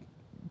 he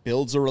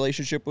builds a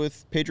relationship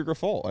with Pedro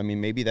Grifol. I mean,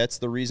 maybe that's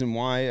the reason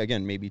why,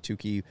 again, maybe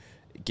Touki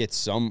gets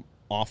some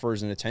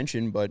offers and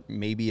attention, but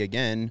maybe,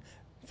 again,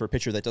 for a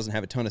pitcher that doesn't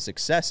have a ton of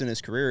success in his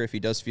career, if he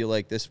does feel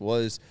like this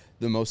was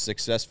the most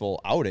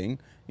successful outing,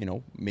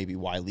 maybe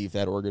why leave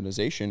that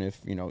organization if,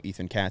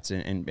 Ethan Katz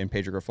and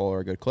Pedro Grifol are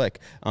a good click.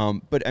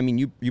 But, I mean,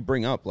 you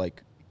bring up,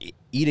 like,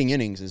 eating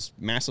innings is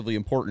massively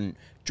important.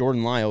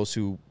 Jordan Lyles,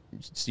 who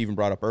Steven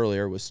brought up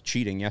earlier, was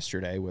cheating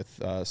yesterday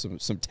with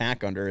some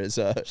tack under his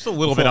just a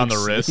little bit on the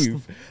wrist.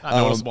 Not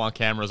noticeable on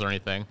cameras or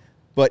anything.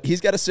 But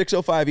he's got a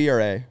 6.05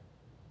 ERA,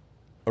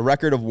 a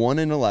record of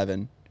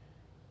 1-11.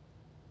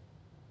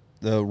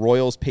 The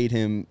Royals paid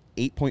him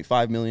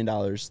 $8.5 million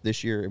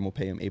this year and will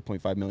pay him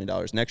 $8.5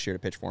 million next year to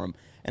pitch for him.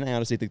 And I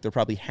honestly think they're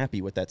probably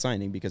happy with that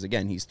signing because,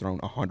 again, he's thrown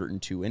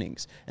 102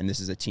 innings. And this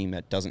is a team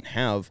that doesn't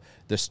have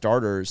the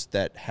starters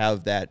that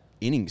have that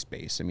innings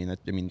base. I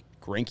mean,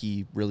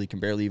 Greinke really can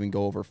barely even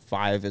go over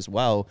 5 as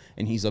well,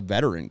 and he's a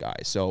veteran guy.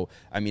 So,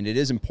 I mean, it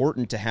is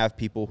important to have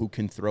people who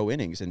can throw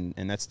innings, and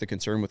that's the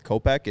concern with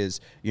Kopech is,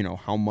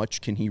 how much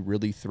can he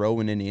really throw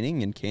in an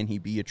inning, and can he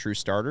be a true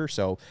starter?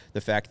 So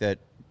the fact that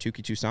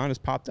Touki Toussaint has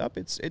popped up,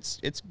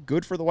 it's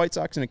good for the White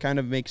Sox, and it kind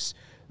of makes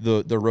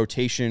the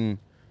rotation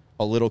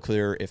a little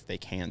clearer if they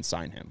can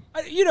sign him.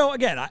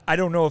 Again, I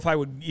don't know if I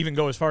would even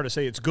go as far to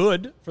say it's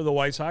good for the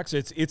White Sox.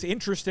 It's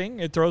interesting.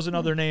 It throws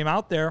another name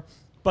out there.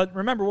 But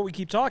remember what we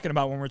keep talking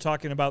about when we're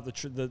talking about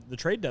the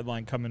trade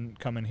deadline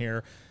coming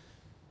here.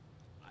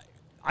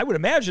 I would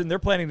imagine they're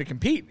planning to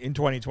compete in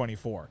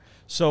 2024.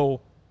 So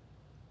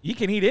he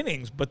can eat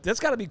innings, but that's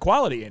got to be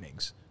quality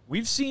innings.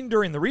 We've seen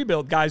during the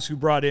rebuild guys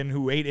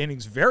who ate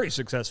innings very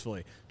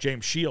successfully.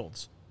 James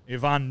Shields,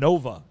 Ivan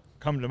Nova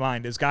come to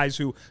mind as guys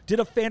who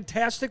did a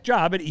fantastic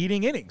job at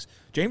eating innings.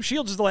 James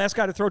Shields is the last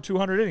guy to throw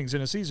 200 innings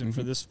in a season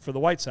for the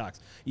White Sox.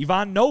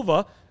 Ivan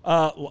Nova,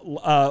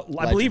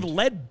 I believe,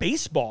 led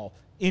baseball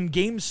in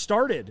games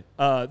started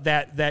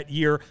that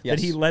year. Yes.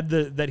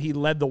 that he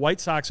led the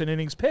White Sox in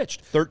innings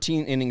pitched.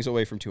 13 innings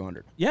away from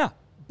 200. Yeah,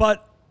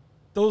 but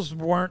those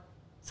weren't,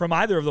 from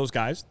either of those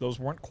guys, those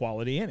weren't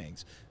quality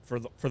innings for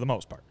the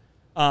most part.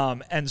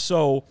 And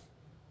so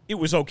it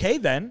was okay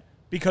then,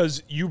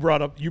 because you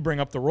bring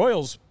up the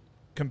Royals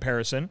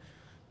comparison,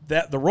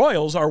 that the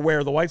Royals are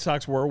where the White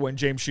Sox were when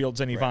James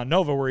Shields and Ivan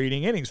Nova were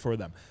eating innings for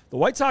them. The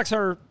White Sox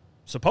are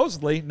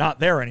supposedly not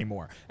there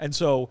anymore. And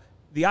so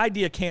the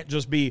idea can't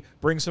just be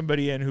bring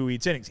somebody in who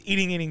eats innings.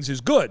 Eating innings is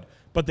good,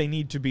 but they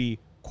need to be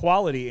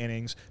quality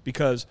innings,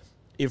 because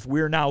if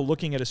we're now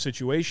looking at a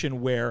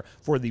situation where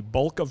for the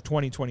bulk of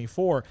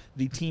 2024,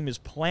 the team is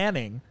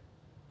planning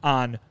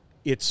on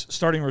its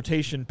starting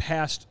rotation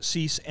past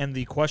Cease and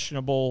the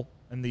questionable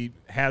and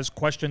has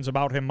questions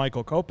about him,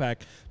 Michael Kopech,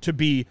 to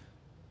be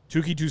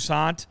Touki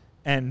Toussaint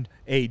and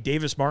a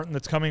Davis Martin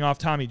that's coming off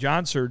Tommy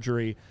John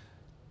surgery,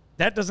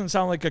 that doesn't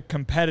sound like a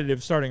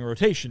competitive starting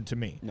rotation to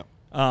me. No.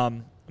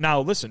 Now,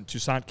 listen,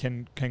 Toussaint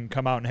can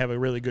come out and have a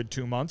really good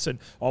 2 months, and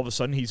all of a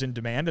sudden he's in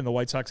demand, and the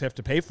White Sox have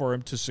to pay for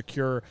him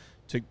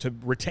to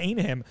retain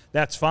him.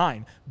 That's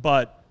fine.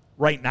 But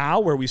right now,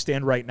 where we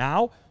stand right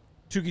now,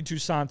 Touki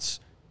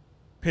Toussaint's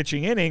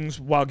pitching innings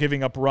while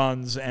giving up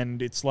runs,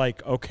 and it's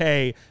like,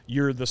 okay,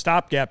 you're the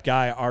stopgap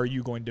guy. Are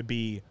you going to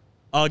be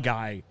a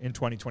guy in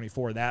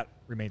 2024? That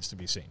remains to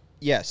be seen.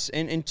 Yes,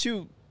 and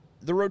two,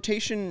 the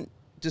rotation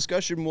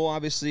discussion will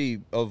obviously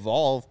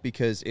evolve,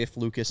 because if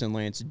Lucas and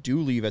Lance do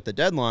leave at the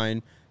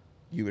deadline,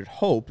 you would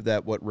hope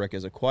that what Rick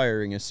is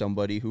acquiring is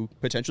somebody who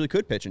potentially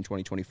could pitch in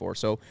 2024.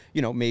 So,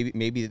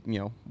 maybe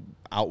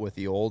out with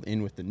the old,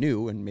 in with the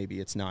new, and maybe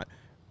it's not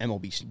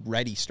MLB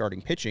ready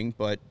starting pitching,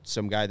 but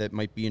some guy that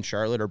might be in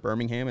Charlotte or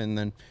Birmingham, and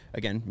then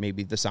again,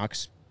 maybe the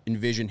Sox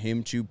envision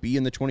him to be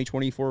in the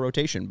 2024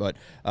 rotation. But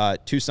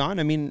Toussaint,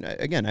 I mean,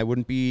 again, I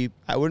wouldn't be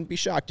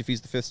shocked if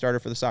he's the fifth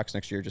starter for the Sox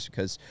next year, just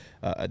because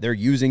they're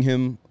using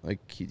him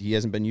like he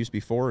hasn't been used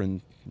before,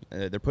 and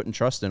they're putting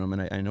trust in him.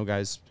 And I know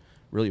guys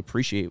really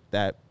appreciate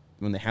that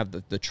when they have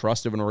the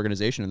trust of an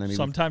organization. And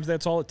sometimes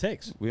that's all it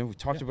takes. We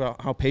talked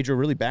about how Pedro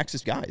really backs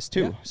his guys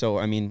too. Yeah. So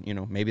I mean,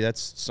 maybe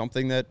that's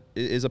something that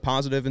is a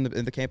positive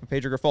in the camp of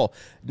Pedro Grifol.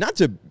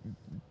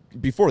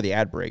 Before the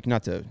ad break,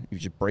 not to you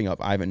just bring up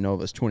Ivan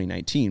Nova's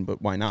 2019,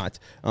 but why not?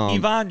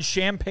 Ivan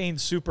Champagne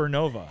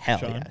Supernova. Hell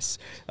Sean. Yes.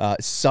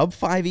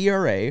 Sub-5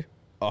 ERA,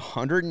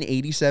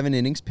 187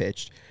 innings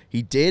pitched.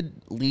 He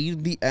did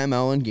lead the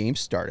ML in games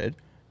started,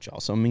 which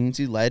also means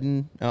he led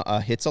in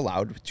hits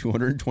allowed with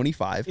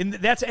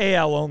 225. That's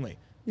AL only.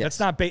 Yes. That's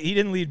not. He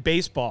didn't lead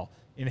baseball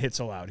in hits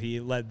allowed. He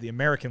led the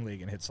American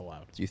League in hits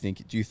allowed. Do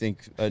you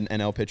think an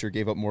NL pitcher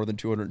gave up more than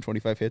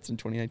 225 hits in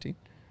 2019?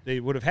 They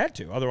would have had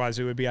to. Otherwise,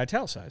 it would be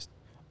italicized.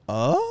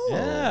 Oh.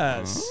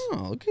 Yes.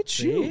 Oh, look at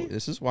you.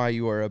 This is why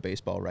you are a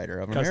baseball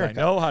writer of America. Because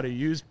I know how to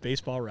use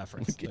baseball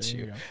reference. Look at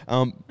you.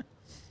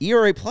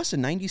 ERA plus a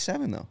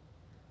 97, though.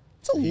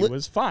 He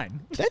was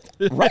fine.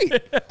 Right.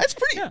 That's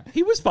pretty. Yeah,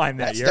 he was fine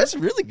that year. That's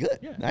really good.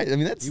 Yeah. I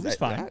mean, he was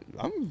fine.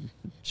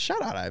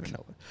 Shout out Ivan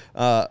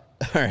Nova.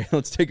 All right,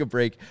 let's take a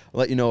break. I'll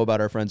let you know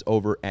about our friends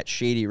over at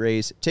Shady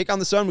Rays. Take on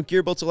the sun with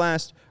gear built to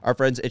last. Our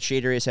friends at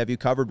Shady Rays have you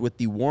covered with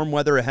the warm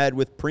weather ahead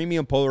with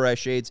premium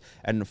polarized shades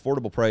at an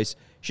affordable price.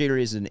 Shady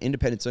Rays is an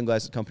independent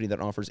sunglasses company that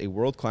offers a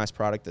world-class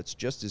product that's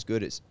just as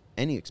good as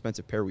any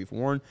expensive pair we've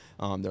worn.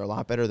 They're a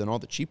lot better than all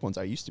the cheap ones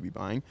I used to be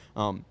buying.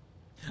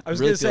 I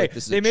was going to say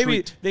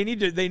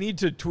they need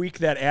to tweak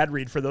that ad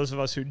read for those of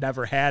us who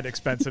never had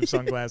expensive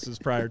sunglasses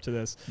prior to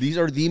this. These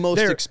are the most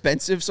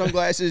expensive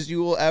sunglasses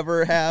you will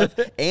ever have,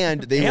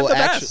 and they will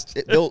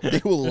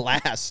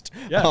last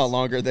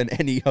longer than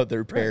any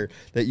other pair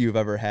that you've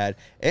ever had,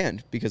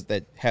 and because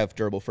they have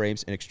durable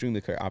frames and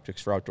extremely clear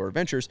optics for outdoor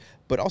adventures.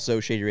 But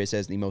also, Shady Rays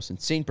has the most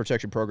insane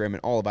protection program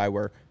in all of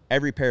eyewear.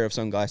 Every pair of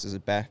sunglasses is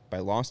backed by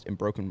lost and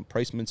broken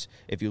replacements.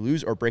 If you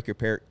lose or break your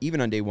pair, even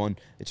on day one,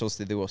 it's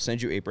listed they will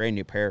send you a brand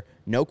new pair.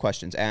 No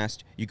questions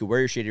asked. You can wear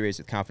your Shady Rays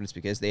with confidence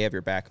because they have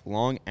your back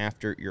long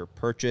after your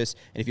purchase.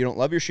 And if you don't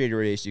love your Shady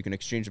Rays, you can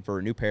exchange them for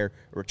a new pair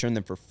or return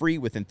them for free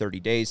within 30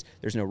 days.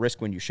 There's no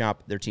risk when you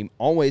shop. Their team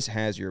always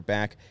has your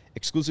back.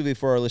 Exclusively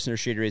for our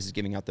listeners, Shady Rays is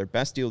giving out their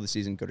best deal of the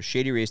season. Go to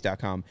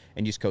shadyrays.com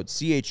and use code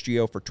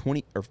CHGO for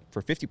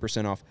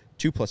 50% off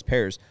 2+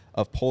 pairs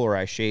of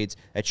polarized shades.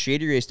 At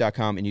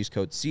shadyrays.com and use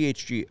code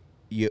CHGO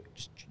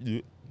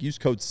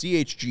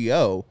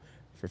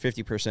for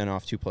 50%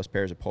 off 2+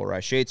 pairs of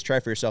polarized shades.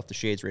 Try for yourself the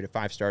shades rated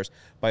 5 stars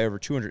by over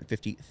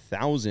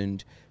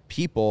 250,000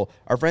 people.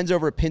 Our friends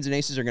over at Pins and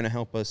Aces are going to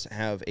help us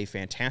have a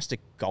fantastic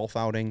golf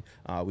outing.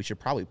 We should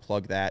probably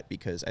plug that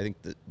because I think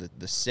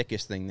the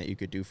sickest thing that you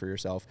could do for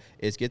yourself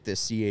is get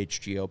this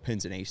CHGO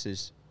Pins and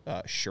Aces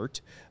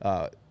shirt.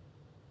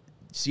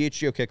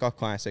 CHGO Kickoff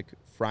Classic,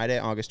 Friday,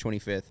 August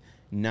 25th.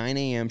 9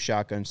 a.m.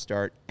 shotgun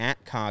start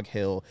at Cog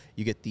Hill.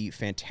 You get the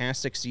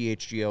fantastic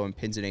CHGO and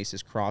Pins and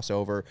Aces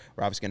crossover.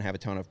 We're obviously going to have a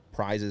ton of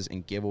prizes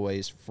and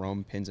giveaways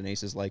from Pins and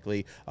Aces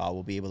likely.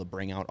 We'll be able to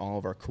bring out all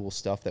of our cool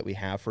stuff that we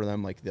have for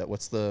them. Like,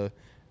 what's the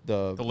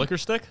liquor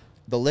stick?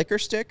 The liquor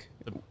stick?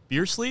 The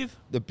beer sleeve?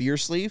 The beer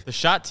sleeve? The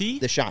shot tee?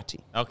 The shot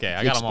tee. Okay,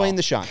 I got them all. Explain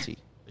the shot tee.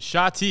 The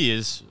shot tee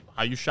is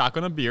how you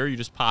shotgun a beer. You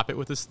just pop it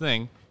with this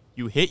thing.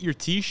 You hit your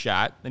tee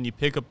shot, then you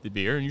pick up the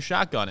beer and you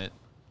shotgun it.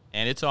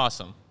 And it's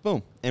awesome.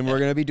 Boom. And we're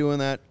going to be doing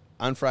that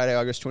on Friday,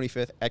 August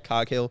 25th at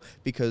Cog Hill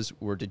because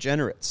we're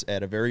degenerates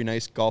at a very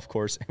nice golf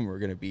course, and we're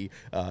going to be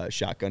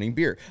shotgunning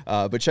beer.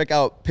 But check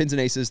out Pins and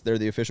Aces. They're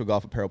the official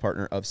golf apparel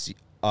partner of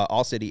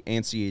All City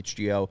and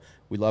CHGO.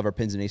 We love our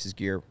Pins and Aces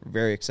gear. We're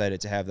very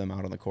excited to have them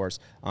out on the course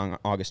on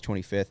August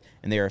 25th.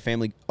 And they are a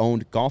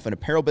family-owned golf and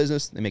apparel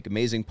business. They make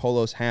amazing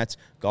polos, hats,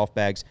 golf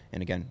bags,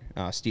 and again,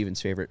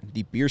 Steven's favorite,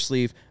 the beer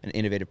sleeve, an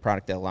innovative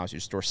product that allows you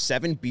to store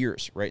 7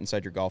 beers right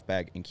inside your golf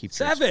bag and keep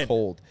drinks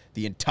cold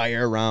the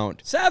entire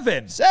round.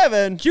 7.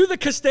 Cue the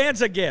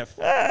Costanza gif.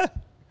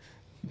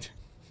 You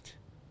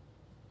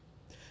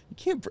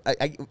can't.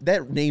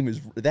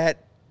 That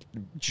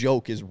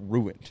joke is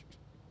ruined.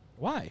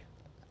 Why?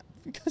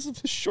 Because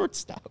of the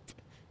shortstop.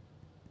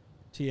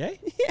 TA?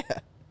 Yeah.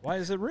 Why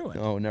is it ruined?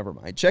 Oh, never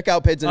mind. Check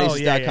out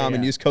pinsandaces.com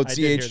and use code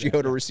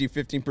CHGO to receive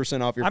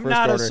 15% off your first order.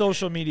 I'm not a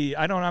social media.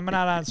 I'm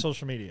not on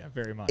social media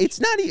very much. It's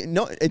not even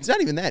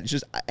that. It's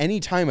just any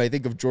time I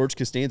think of George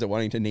Costanza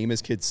wanting to name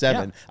his kid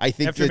 7, I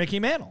think after Mickey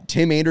Mantle.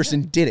 Tim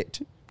Anderson did it.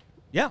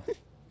 Yeah.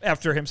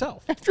 After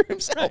himself.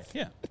 Right,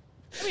 yeah.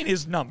 I mean,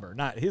 his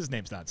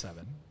name's not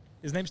 7.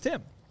 His name's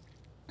Tim.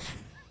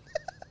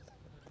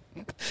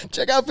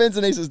 Check out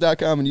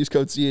pinsandaces.com and use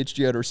code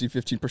CHGO to receive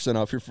 15%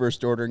 off your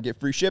first order and get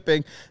free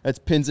shipping. That's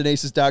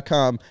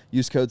pinsandaces.com.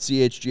 Use code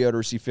CHGO to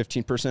receive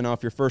 15%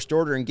 off your first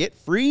order and get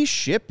free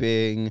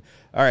shipping.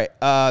 All right.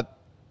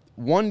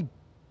 One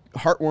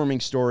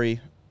heartwarming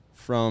story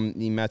from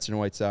the Mets and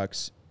White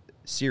Sox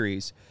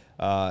series.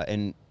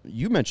 And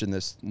you mentioned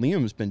this.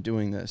 Liam's been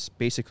doing this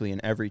basically in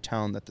every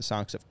town that the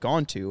Sox have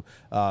gone to,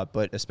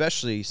 but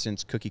especially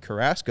since Cookie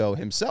Carrasco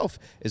himself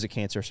is a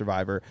cancer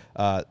survivor.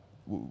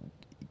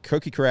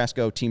 Cookie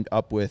Carrasco teamed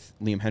up with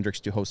Liam Hendricks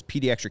to host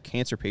pediatric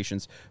cancer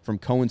patients from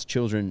Cohen's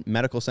Children's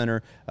Medical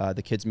Center.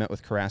 The kids met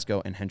with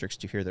Carrasco and Hendricks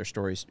to hear their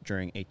stories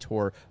during a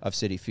tour of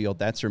Citi Field.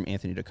 That's from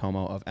Anthony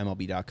DeComo of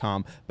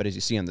MLB.com. But as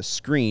you see on the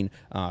screen,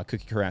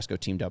 Cookie Carrasco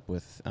teamed up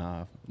with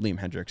Liam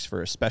Hendricks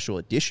for a special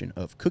edition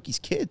of Cookie's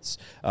Kids.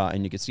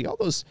 And you can see all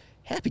those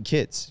happy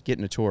kids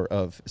getting a tour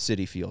of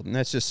Citi Field. And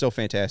that's just so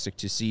fantastic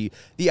to see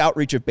the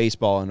outreach of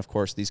baseball. And, of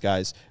course, these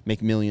guys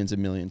make millions and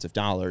millions of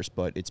dollars,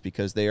 but it's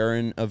because they are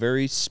in a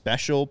very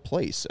special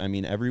place. I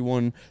mean,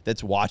 everyone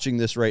that's watching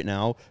this right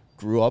now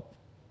grew up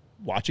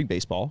watching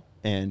baseball.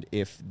 And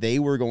if they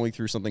were going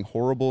through something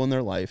horrible in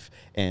their life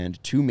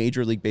and 2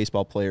 Major League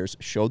Baseball players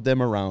showed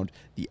them around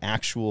the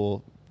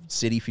actual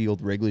Citi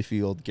Field, Wrigley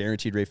Field,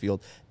 Guaranteed Rate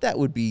Field, that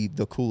would be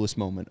the coolest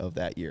moment of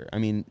that year. I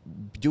mean,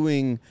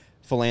 doing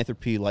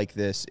philanthropy like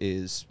this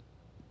is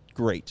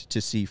great to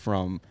see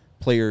from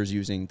players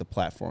using the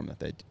platform that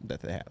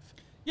they have.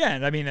 Yeah,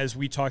 and I mean, as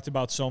we talked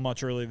about so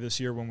much earlier this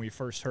year when we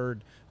first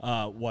heard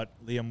what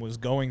Liam was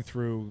going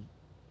through,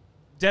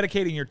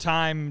 dedicating your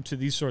time to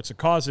these sorts of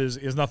causes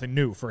is nothing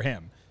new for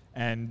him.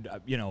 And,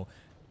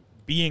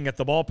 being at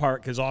the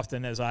ballpark as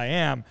often as I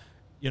am,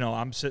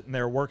 I'm sitting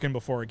there working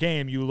before a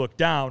game. You look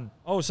down,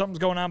 something's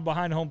going on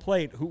behind home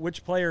plate.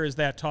 Which player is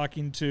that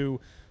talking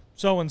to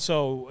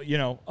so-and-so,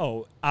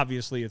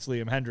 obviously it's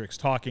Liam Hendricks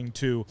talking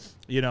to,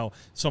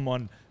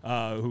 someone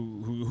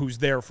who's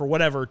there for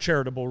whatever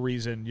charitable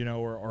reason,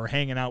 or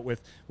hanging out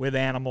with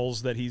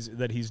animals that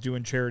he's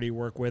doing charity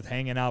work with,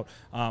 hanging out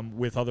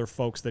with other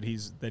folks that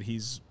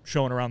he's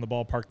showing around the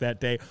ballpark that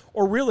day,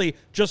 or really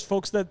just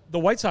folks that the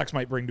White Sox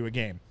might bring to a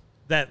game.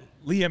 That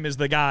Liam is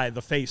the guy,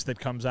 the face that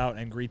comes out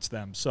and greets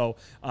them. So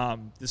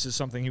this is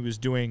something he was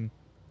doing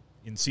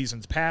in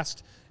seasons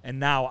past, and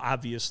now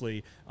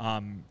obviously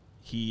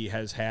he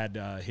has had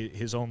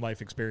his own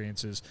life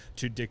experiences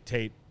to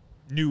dictate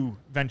new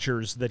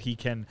ventures that he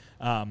can,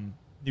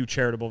 new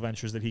charitable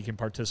ventures that he can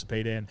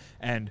participate in.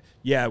 And,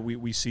 yeah,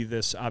 we see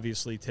this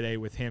obviously today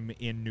with him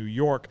in New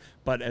York.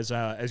 But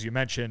as you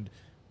mentioned,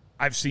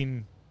 I've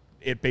seen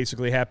it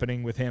basically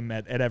happening with him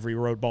at every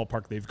road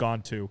ballpark they've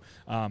gone to.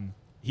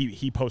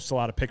 He posts a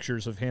lot of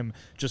pictures of him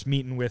just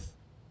meeting with,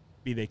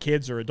 be they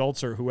kids or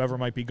adults or whoever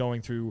might be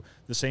going through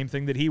the same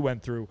thing that he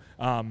went through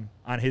on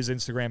his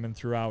Instagram and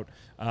throughout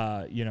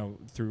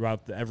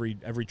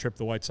every trip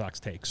the White Sox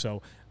take.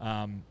 So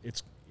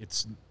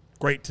it's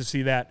great to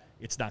see that.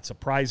 It's not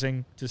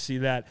surprising to see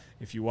that.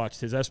 If you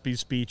watched his ESPY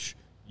speech,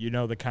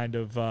 the kind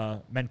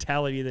of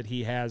mentality that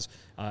he has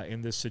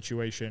in this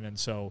situation. And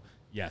so,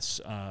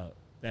 yes,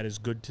 that is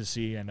good to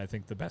see. And I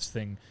think the best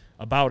thing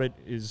about it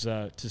is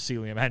to see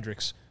Liam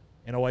Hendricks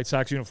in a White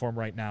Sox uniform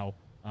right now,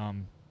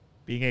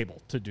 being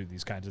able to do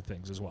these kinds of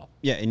things as well.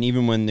 Yeah, and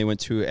even when they went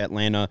to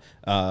Atlanta,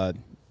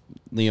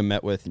 Liam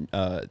met with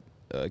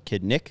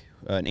kid Nick,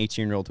 an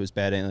 18-year-old who's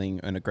battling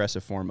an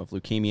aggressive form of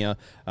leukemia.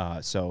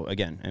 So,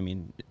 again, I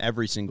mean,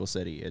 every single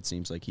city, it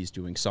seems like he's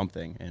doing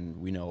something. And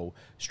we know,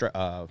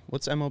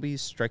 what's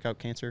MLB's strikeout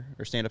cancer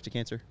or stand up to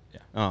cancer? Yeah.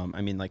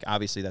 I mean,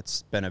 obviously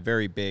that's been a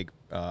very big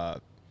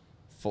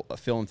a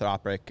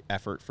philanthropic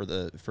effort for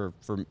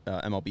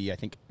MLB. I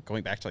think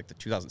going back to like the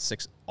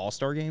 2006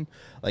 All-Star game,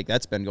 like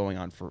that's been going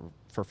on for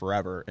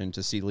forever. And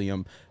to see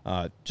Liam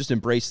just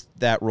embrace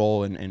that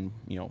role and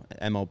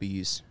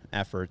MLB's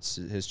efforts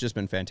has just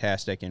been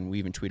fantastic. And we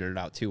even tweeted it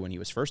out too when he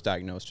was first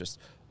diagnosed, just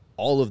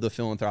all of the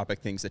philanthropic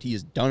things that he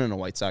has done in a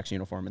White Sox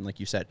uniform. And like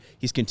you said,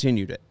 he's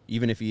continued it.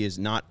 Even if he is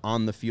not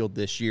on the field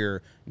this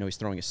year, he's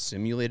throwing a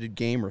simulated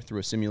game or threw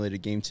a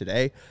simulated game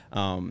today.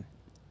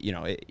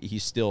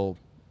 He's still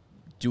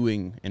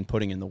doing and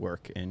putting in the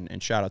work.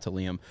 And shout out to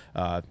Liam.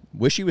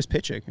 Wish he was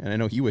pitching. And I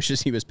know he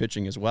wishes he was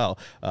pitching as well.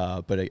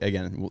 But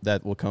again,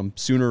 that will come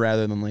sooner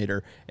rather than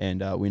later.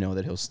 And we know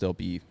that he'll still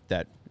be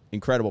that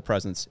incredible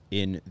presence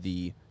in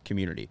the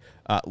community.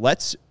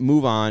 Let's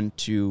move on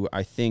to,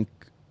 I think,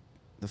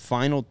 the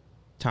final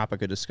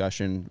topic of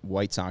discussion,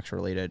 White Sox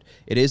related.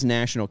 It is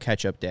National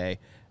Ketchup Day.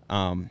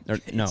 Oh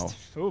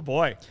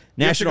boy!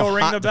 You have to go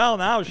ring the bell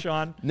now,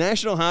 Sean.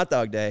 National Hot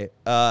Dog Day,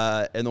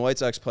 and the White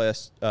Sox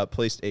placed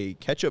a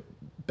ketchup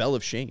bell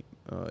of shame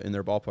in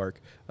their ballpark,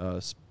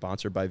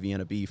 sponsored by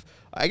Vienna Beef.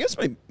 I guess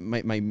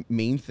my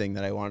main thing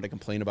that I wanted to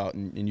complain about,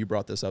 and you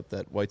brought this up,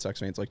 that White Sox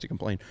fans like to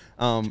complain.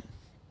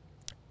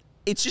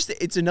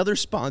 It's another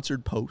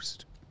sponsored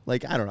post.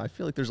 Like, I don't know. I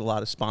feel like there's a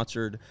lot of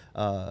sponsored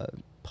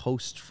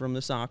posts from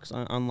the Sox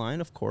online.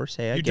 Of course,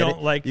 hey, I you get don't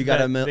it. like you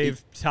that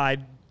they've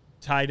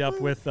tied up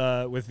with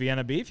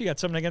Vienna Beef. You got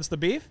something against the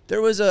beef?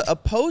 There was a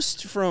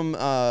post from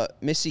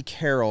Missy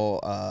Carroll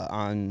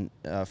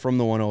from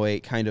the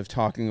 108, kind of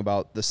talking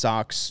about the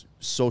Sox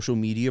social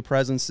media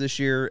presence this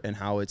year and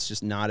how it's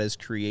just not as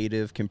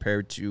creative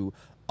compared to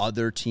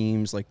other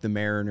teams like the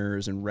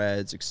Mariners and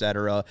Reds,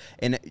 etc.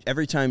 And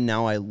every time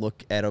now I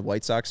look at a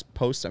White Sox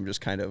post, I'm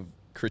just kind of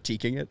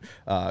critiquing it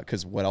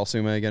because what else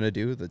am I going to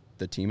do?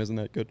 The team isn't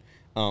that good.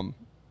 But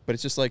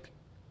it's just like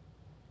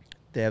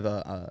they have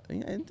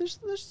there's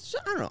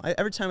I don't know.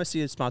 Every time I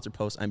see a sponsored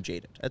post, I'm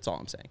jaded. That's all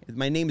I'm saying.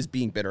 My name is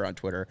being bitter on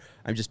Twitter.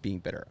 I'm just being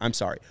bitter. I'm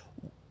sorry.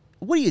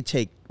 What do you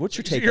take? What's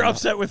your take? You're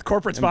upset with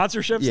corporate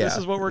sponsorships? Yeah. This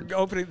is what we're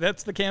opening.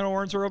 That's the can of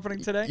worms we're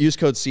opening today? Use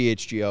code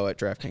CHGO at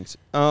DraftKings.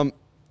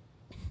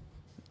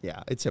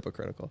 Yeah, it's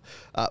hypocritical.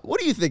 What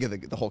do you think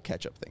of the whole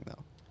ketchup thing,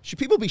 though? Should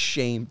people be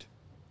shamed?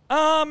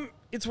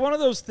 It's one of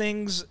those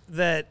things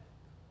that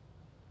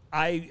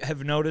I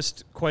have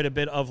noticed quite a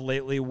bit of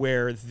lately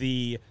where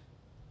the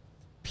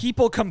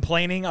people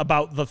complaining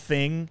about the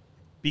thing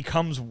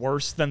becomes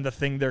worse than the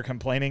thing they're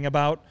complaining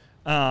about.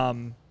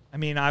 I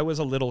mean, I was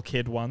a little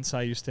kid once.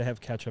 I used to have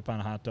ketchup on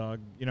a hot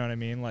dog. You know what I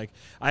mean? Like,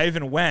 I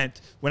even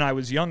went when I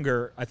was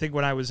younger. I think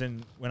when I was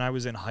in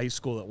high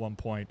school at one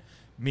point,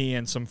 me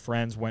and some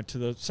friends went to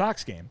the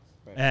Sox game.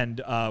 Right.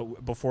 And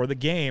before the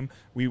game,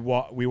 we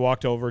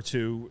walked over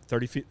to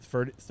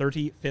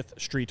 35th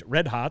Street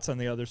Red Hots on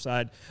the other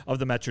side of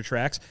the Metro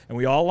tracks, and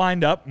we all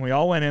lined up, and we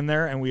all went in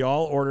there, and we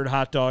all ordered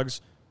hot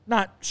dogs,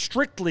 not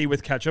strictly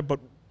with ketchup,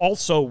 but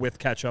also with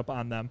ketchup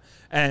on them.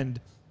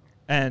 And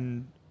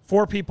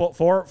four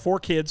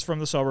kids from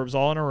the suburbs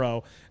all in a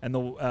row, and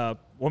the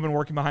woman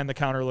working behind the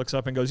counter looks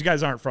up and goes, "You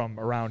guys aren't from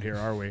around here,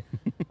 are we?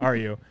 Are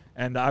you?"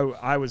 And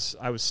I was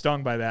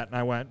stung by that, and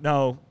I went,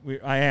 "No,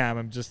 I am.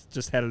 I'm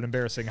just had an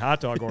embarrassing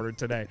hot dog ordered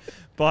today."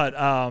 But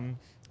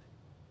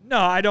no,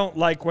 I don't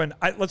like when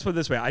let's put it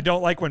this way: I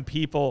don't like when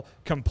people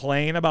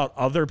complain about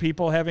other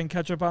people having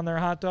ketchup on their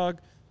hot dog.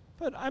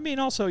 But I mean,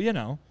 also,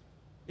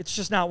 it's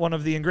just not one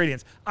of the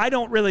ingredients. I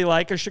don't really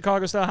like a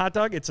Chicago-style hot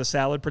dog. It's a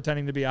salad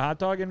pretending to be a hot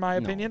dog, in my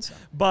opinion.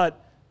 But,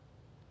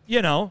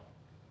 I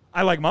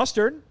like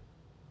mustard.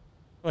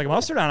 I like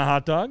mustard on a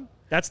hot dog.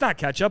 That's not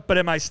ketchup, but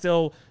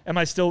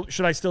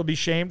should I still be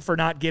shamed for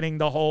not getting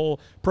the whole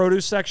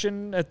produce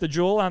section at the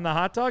Jewel on the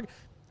hot dog?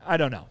 I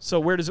don't know. So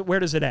where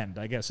does it end,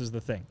 I guess, is the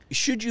thing.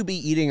 Should you be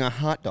eating a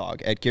hot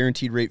dog at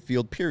Guaranteed Rate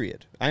Field,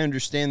 period? I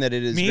understand that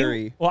it is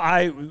very...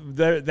 Well,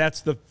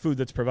 that's the food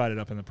that's provided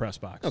up in the press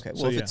box. Okay,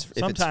 well, so,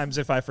 sometimes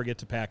if I forget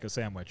to pack a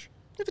sandwich.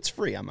 If it's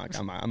free, I'm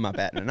not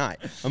batting an eye.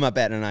 I'm not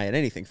batting an eye at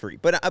anything free.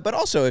 But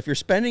also, if you're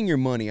spending your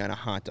money on a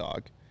hot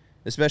dog,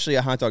 especially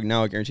a hot dog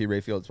now at Guaranteed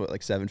Rate Field, it's what,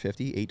 like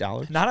 $7.50,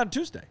 $8? Not on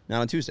Tuesday. Not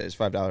on Tuesday. It's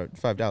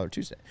 $5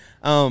 Tuesday.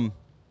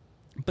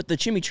 But the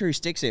chimichurri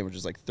steak sandwich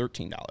is like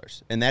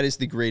 $13, and that is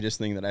the greatest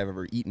thing that I've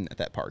ever eaten at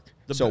that park.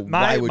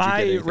 Why would you get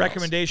anything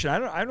recommendation?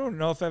 else? I don't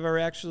know if I've ever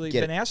actually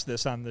been asked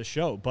this on this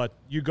show, but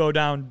you go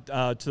down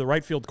to the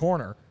right field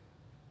corner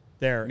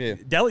there,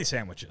 deli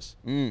sandwiches.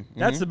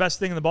 That's the best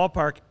thing in the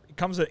ballpark.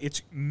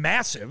 It's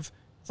massive.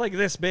 It's like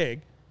this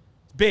big.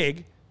 It's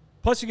big.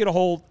 Plus you get a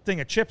whole thing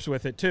of chips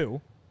with it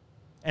too.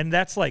 And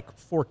that's like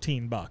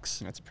 $14.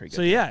 That's pretty good.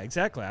 So yeah,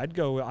 exactly. I'd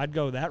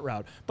go that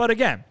route. But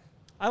again,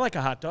 I like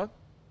a hot dog.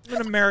 I'm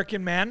an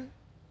American man.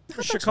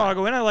 I'm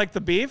Chicagoan. I like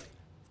the beef.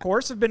 Of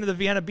course, I've been to the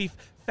Vienna Beef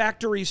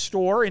Factory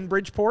store in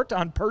Bridgeport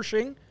on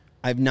Pershing.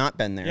 I've not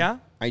been there. Yeah?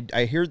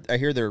 I hear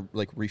they're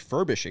like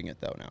refurbishing it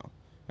though now.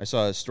 I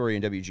saw a story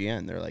in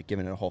WGN. They're like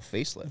giving it a whole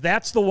facelift.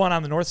 That's the one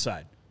on the north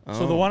side. Oh.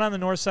 So the one on the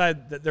north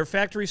side, their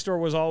factory store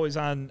was always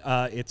on,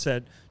 it's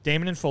at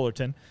Damon and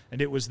Fullerton,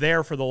 and it was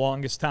there for the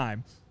longest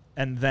time.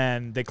 and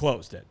then they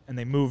closed it, and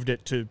they moved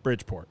it to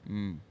Bridgeport.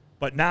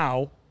 But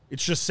now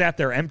it's just sat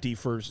there empty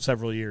for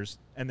several years,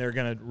 and they're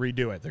going to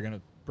redo it. They're going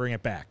to bring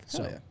it back.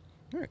 So, yeah.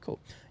 All right, cool.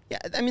 Yeah,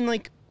 I mean,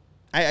 like,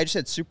 I just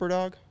had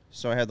Superdog,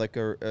 so I had like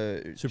a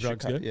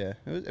Superdog's good? Yeah,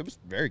 it was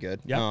very good.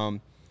 Yeah.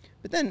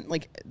 But then,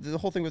 like, the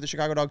whole thing with the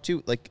Chicago Dog,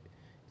 too, like,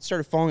 it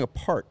started falling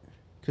apart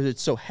because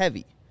it's so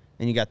heavy.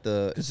 And you got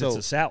the... Because it's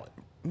a salad.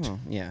 Oh,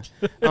 yeah.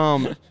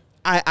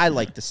 I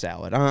like the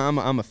salad.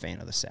 I'm a fan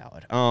of the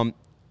salad.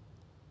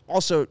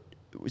 Also,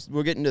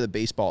 we're getting to the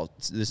baseball.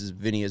 This is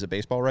Vinny as a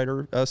baseball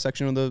writer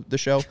section of the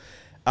show.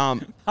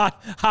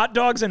 Hot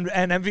dogs and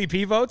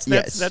MVP votes?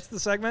 Yes. That's the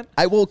segment?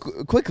 I will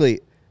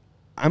quickly...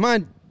 I'm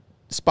on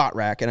Spot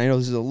Rack, and I know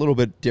this is a little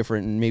bit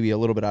different and maybe a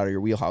little bit out of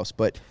your wheelhouse,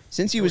 but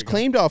since he was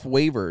claimed off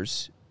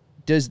waivers,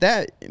 does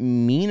that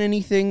mean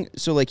anything?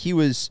 So, like,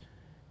 his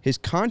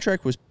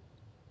contract was...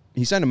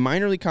 He signed a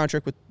minor league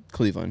contract with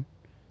Cleveland.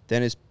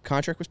 Then his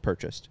contract was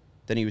purchased.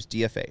 Then he was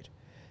DFA'd.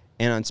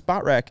 And on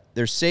Spot Rack,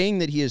 they're saying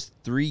that he has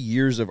 3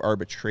 years of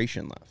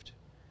arbitration left.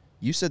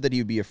 You said that he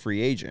would be a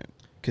free agent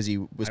because he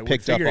was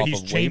picked up off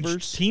he's of changed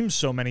waivers. teams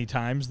so many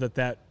times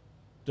that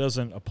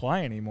doesn't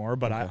apply anymore,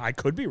 but okay. I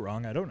could be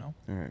wrong. I don't know.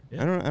 All right.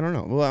 Yeah. I don't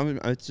know. Well, I mean,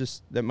 it's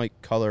just that might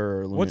color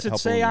or limit. What's it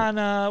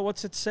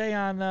say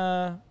on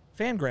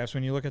Fangraphs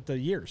when you look at the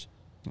years?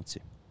 Let's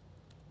see.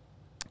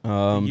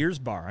 The years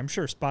bar. I'm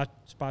sure Spot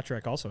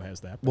Track also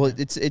has that. Well,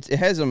 yeah. it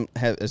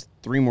has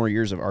 3 more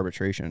years of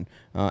arbitration.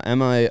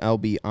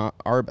 MILB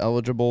ARB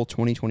eligible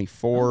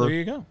 2024. Oh, there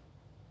you go.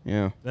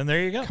 Yeah. Then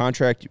there you go.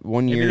 Contract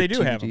 1 year. Maybe they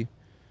do have them.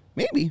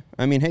 Maybe.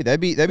 I mean, hey,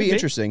 that'd be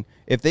interesting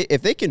if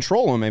they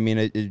control him. I mean,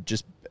 it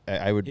just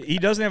I would. He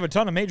doesn't have a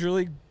ton of major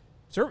league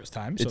service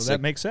time, so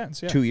that makes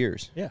sense. Yeah. 2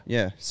 years. Yeah.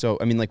 Yeah. So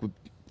I mean, like,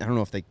 I don't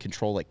know if they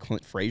control like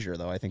Clint Frazier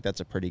though. I think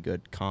that's a pretty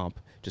good comp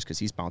just because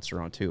he's bounced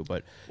around too.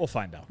 But we'll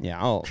find out.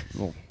 Yeah,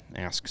 we'll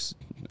ask.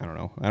 I don't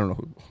know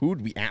who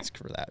would we ask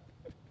for that.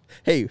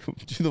 Hey,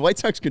 do the White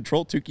Sox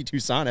control Touki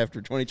Toussaint after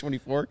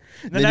 2024?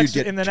 In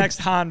the next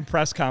Han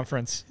press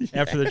conference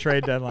after the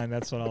trade deadline,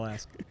 that's what I'll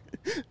ask.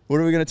 What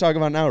are we going to talk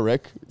about now,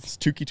 Rick? Is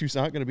Touki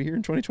Toussaint going to be here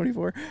in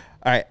 2024?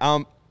 All right.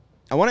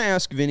 I want to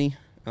ask Vinny,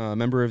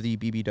 member of the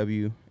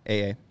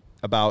BBWAA,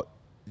 about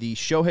the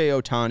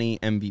Shohei Ohtani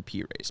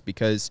MVP race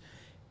because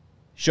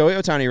Shohei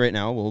Ohtani right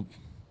now will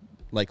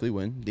likely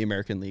win the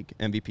American League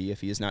MVP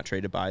if he is not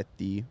traded by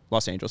the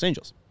Los Angeles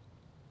Angels.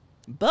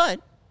 But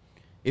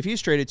if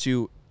he's traded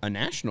to a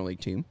National League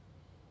team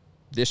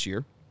this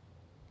year,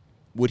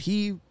 would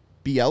he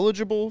be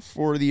eligible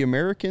for the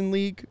American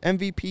League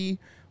MVP?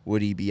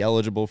 Would he be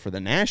eligible for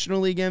the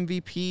National League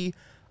MVP?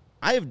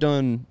 I have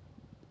done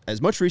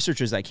as much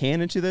research as I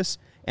can into this,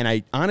 and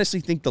I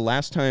honestly think the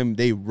last time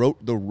they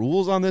wrote the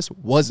rules on this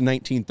was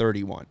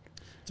 1931.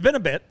 It's been a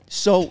bit.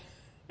 So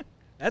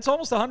that's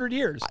almost 100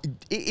 years.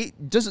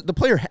 Does the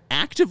player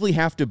actively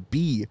have to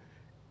be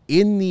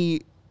in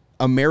the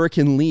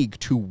American League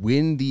to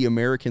win the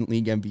American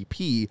League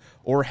MVP,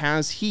 or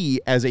has he,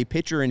 as a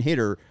pitcher and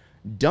hitter,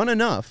 done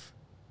enough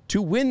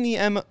to win the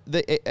AL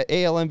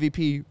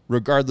MVP,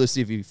 regardless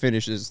if he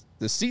finishes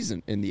the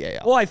season in the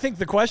AL? Well, I think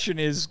the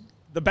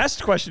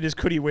best question is,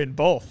 could he win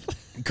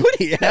both? Could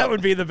he? Yeah. That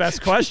would be the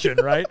best question,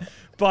 right?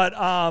 But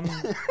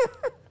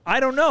I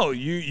don't know.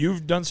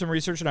 You've done some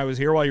research, and I was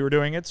here while you were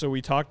doing it, so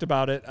we talked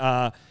about it.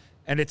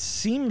 And it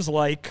seems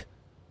like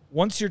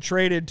once you're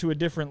traded to a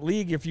different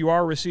league, if you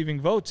are receiving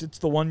votes, it's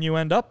the one you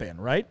end up in,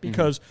 right?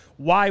 Because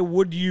why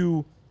would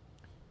you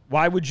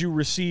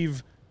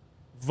receive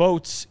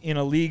votes in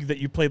a league that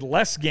you played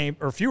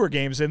fewer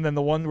games in than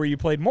the one where you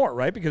played more,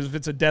 right? Because if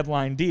it's a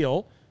deadline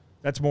deal,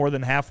 that's more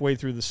than halfway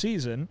through the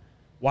season.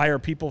 Why are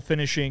people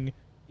finishing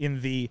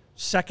in the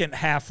second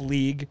half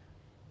league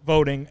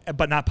voting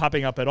but not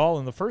popping up at all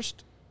in the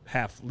first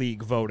half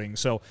league voting?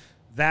 So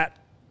that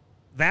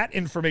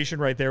information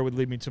right there would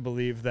lead me to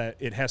believe that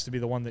it has to be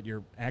the one that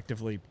you're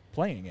actively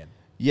playing in.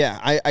 Yeah,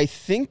 I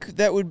think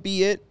that would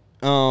be it.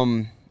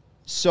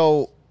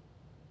 So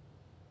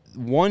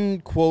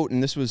one quote,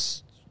 and this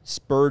was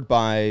spurred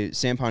by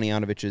Sam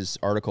Panianovich's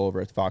article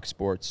over at Fox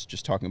Sports,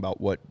 just talking about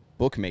what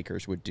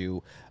bookmakers would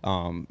do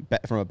from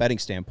a betting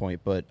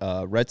standpoint. But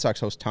Red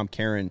Sox host Tom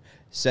Caron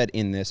said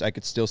in this, I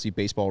could still see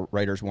baseball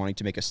writers wanting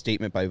to make a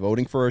statement by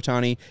voting for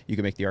Ohtani. You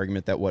can make the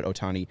argument that what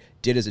Ohtani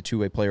did as a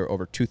two-way player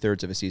over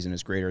 2/3 of a season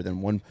is greater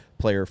than one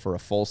player for a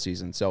full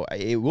season. So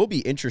it will be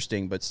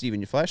interesting. But, Steven,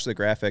 you flashed the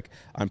graphic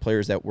on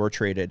players that were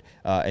traded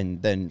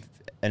and then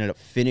ended up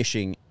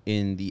finishing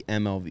in the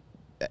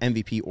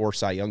MVP or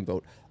Cy Young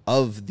vote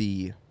of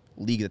the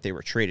league that they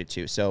were traded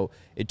to. So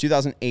in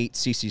 2008,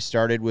 CC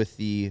started with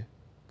the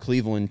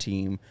Cleveland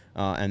team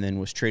and then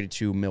was traded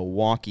to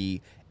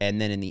Milwaukee. And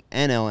then in the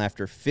NL,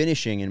 after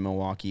finishing in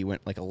Milwaukee,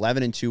 went like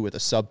 11-2 with a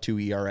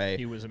sub-2 ERA.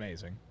 He was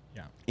amazing.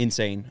 Yeah.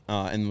 Insane.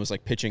 And was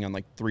like pitching on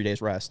like 3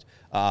 days rest.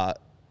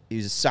 He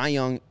was a Cy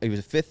Young. He was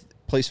a 5th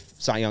place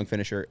Cy Young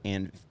finisher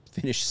and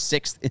finished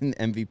 6th in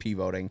MVP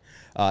voting.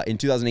 In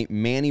 2008,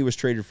 Manny was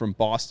traded from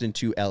Boston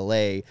to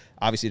LA.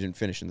 Obviously didn't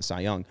finish in the Cy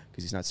Young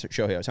because he's not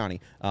Shohei Ohtani,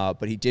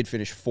 but he did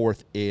finish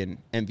 4th in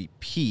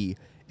MVP.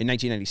 In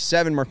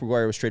 1997, Mark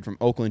McGwire was traded from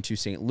Oakland to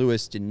St.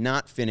 Louis, did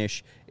not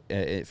finish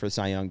for the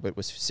Cy Young, but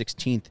was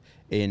 16th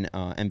in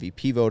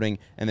MVP voting.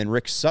 And then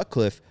Rick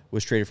Sutcliffe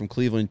was traded from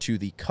Cleveland to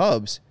the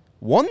Cubs,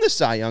 won the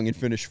Cy Young, and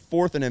finished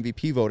 4th in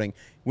MVP voting,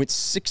 went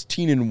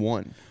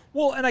 16-1.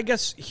 Well, and I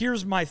guess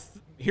here's my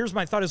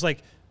thought is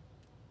like,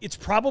 it's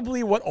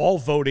probably what all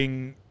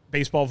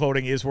baseball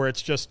voting is, where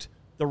it's just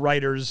the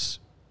writers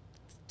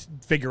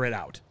figure it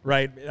out,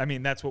 right? I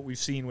mean, that's what we've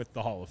seen with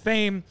the Hall of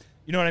Fame.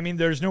 You know what I mean?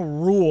 There's no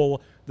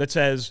rule that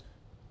says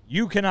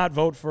you cannot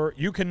elect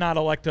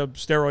a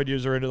steroid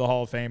user into the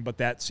Hall of Fame, but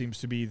that seems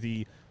to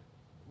be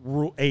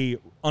an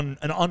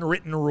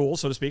unwritten rule,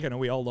 so to speak. I know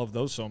we all love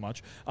those so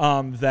much,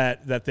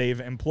 that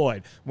they've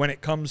employed. When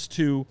it comes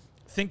to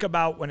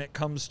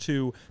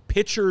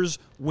pitchers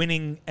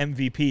winning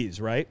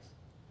MVPs, right?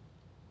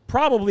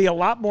 Probably a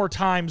lot more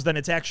times than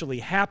it's actually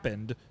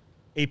happened,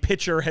 a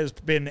pitcher has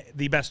been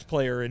the best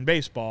player in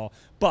baseball,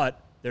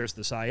 but there's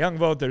the Cy Young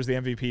vote, there's the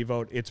MVP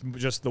vote. It's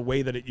just the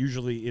way that it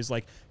usually is,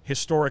 like,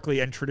 historically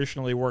and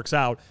traditionally works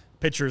out.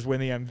 Pitchers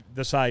win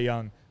the Cy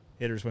Young,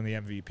 hitters win the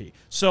MVP.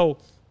 So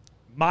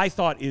my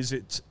thought is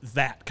it's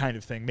that kind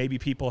of thing. Maybe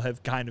people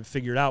have kind of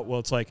figured out,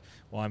 well, it's like,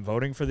 well, I'm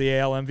voting for the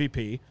AL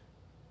MVP.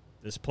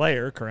 This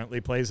player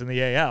currently plays in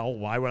the AL.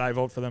 Why would I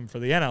vote for them for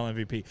the NL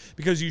MVP?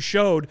 Because you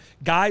showed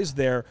guys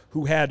there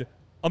who had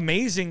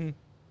amazing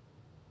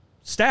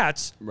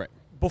stats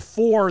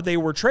before they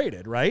were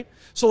traded, right?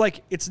 So,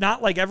 like, it's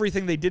not like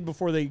everything they did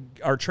before they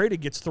are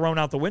traded gets thrown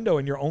out the window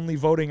and you're only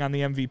voting on the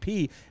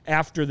MVP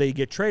after they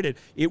get traded.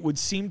 It would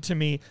seem to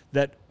me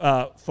that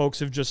folks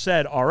have just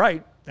said, all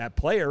right, that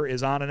player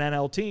is on an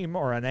NL team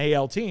or an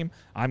AL team.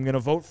 I'm going to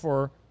vote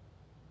for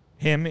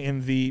him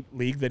in the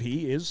league that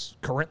he is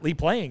currently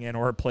playing in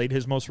or played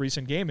his most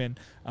recent game in.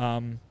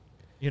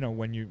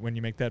 When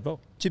you make that vote.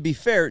 To be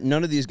fair,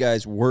 none of these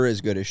guys were as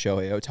good as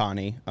Shohei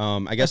Ohtani.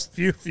 I guess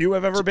few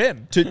have ever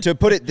been. To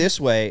put it this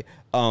way,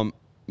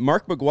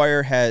 Mark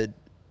McGwire had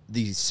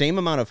the same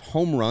amount of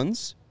home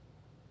runs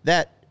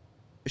that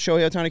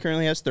Shohei Ohtani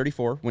currently has,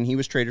 34, when he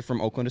was traded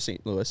from Oakland to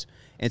St. Louis,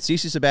 and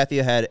CC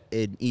Sabathia had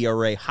an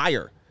ERA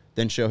higher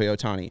than Shohei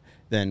Ohtani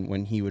than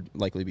when he would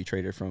likely be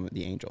traded from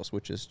the Angels,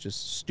 which is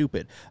just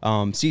stupid.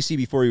 CC,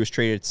 before he was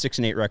traded,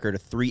 6-8 record, a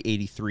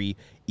 3.83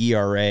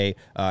 ERA,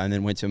 and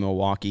then went to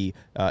Milwaukee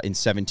in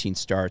 17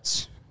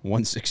 starts,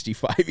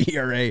 1.65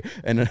 ERA,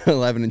 and an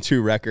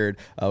 11-2 record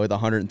with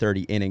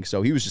 130 innings.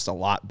 So he was just a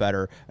lot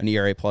better. An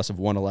ERA plus of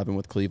 1.11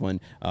 with Cleveland,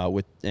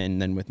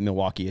 and then with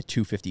Milwaukee at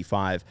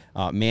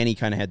 2.55. Manny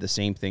kind of had the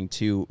same thing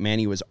too.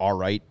 Manny was all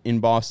right in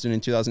Boston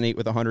in 2008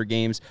 with 100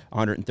 games,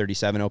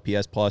 137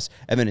 OPS plus,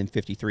 and then in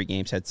 53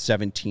 games had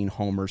 17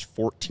 homers,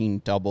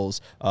 14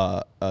 doubles,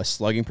 a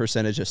slugging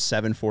percentage of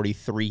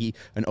 743,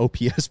 an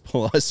OPS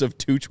plus of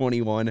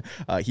 221.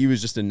 He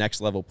was just a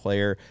next level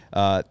player.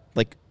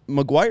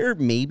 McGwire,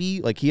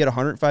 maybe, he had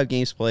 105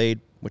 games played,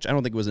 which I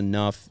don't think was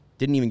enough.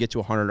 Didn't even get to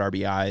 100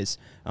 RBIs.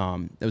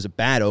 It was a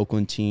bad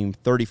Oakland team,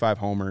 35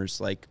 homers.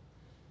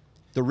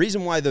 The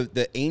reason why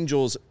the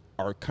Angels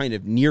are kind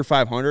of near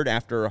 500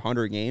 after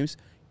 100 games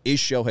is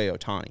Shohei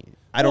Ohtani.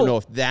 I don't know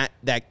if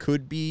that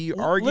could be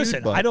argued.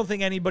 Listen, I don't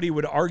think anybody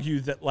would argue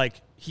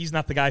that, he's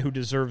not the guy who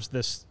deserves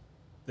the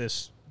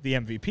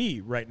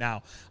MVP right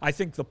now. I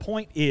think the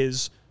point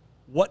is,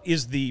 what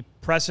is the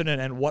precedent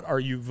and what are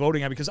you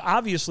voting on? Because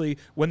obviously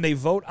when they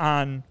vote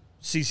on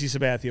CC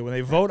Sabathia, when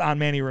they vote on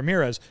Manny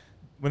Ramirez,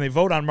 when they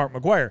vote on Mark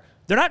McGwire,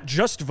 they're not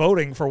just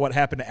voting for what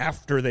happened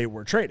after they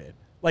were traded.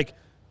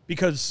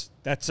 Because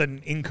that's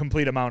an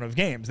incomplete amount of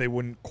games. They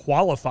wouldn't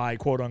qualify,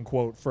 quote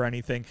unquote, for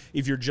anything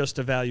if you're just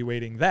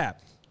evaluating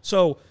that.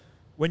 So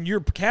when you're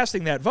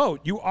casting that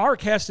vote, you are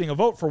casting a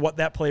vote for what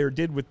that player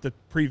did with the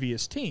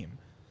previous team.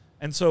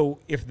 And so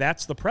if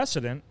that's the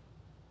precedent,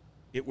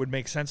 it would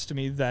make sense to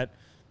me that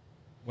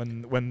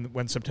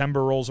when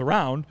September rolls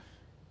around,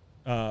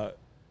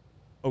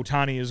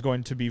 Ohtani is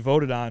going to be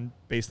voted on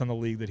based on the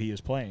league that he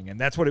is playing. And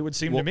that's what it would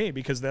seem to me,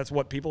 because that's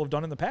what people have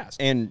done in the past.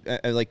 And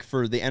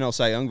for the NL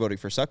Cy Young voting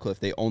for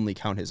Sutcliffe, they only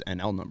count his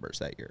NL numbers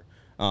that year.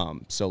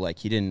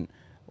 He didn't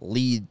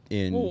lead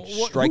in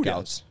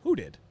strikeouts. Who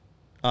did?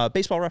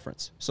 Baseball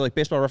Reference. So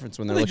Baseball Reference,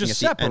 when they're looking at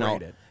the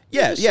NL. It.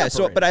 Yeah.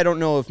 So, but I don't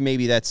know if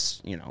maybe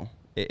that's,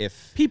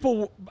 if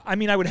people, I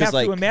would have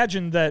to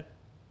imagine that.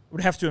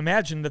 Would have to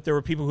imagine that there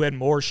were people who had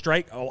more more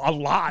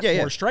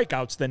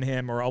strikeouts than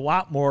him, or a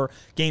lot more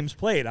games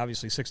played.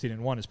 Obviously,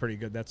 16-1 is pretty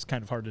good. That's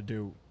kind of hard to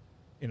do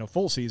in a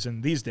full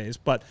season these days.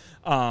 But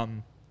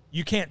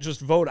you can't just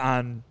vote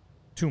on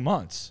 2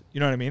 months. You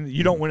know what I mean?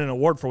 You don't win an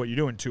award for what you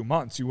do in 2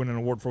 months. You win an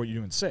award for what you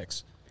do in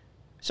 6.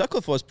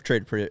 Sutcliffe was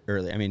traded pretty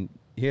early.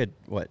 He had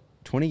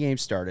 20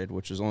 games started,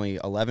 which was only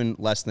 11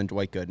 less than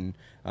Dwight Gooden.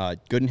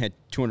 Gooden had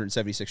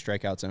 276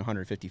 strikeouts and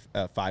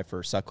 155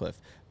 for Sutcliffe,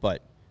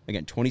 but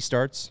again, 20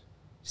 starts,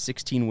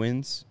 16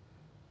 wins.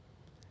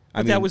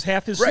 But that was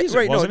half his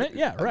season, wasn't it?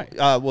 Yeah,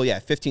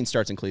 right. 15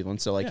 starts in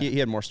Cleveland. So, he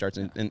had more starts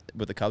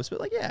with the Cubs.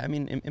 But,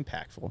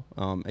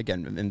 impactful.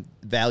 Again, and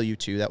value,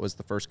 too. That was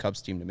the first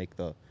Cubs team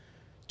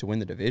to win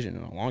the division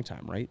in a long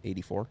time, right?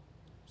 84.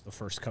 It's the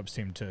first Cubs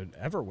team to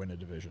ever win a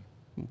division.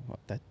 Well,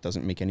 that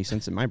doesn't make any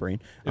sense in my brain.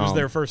 It was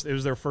their first. It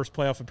was their first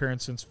playoff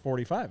appearance since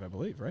 '45, I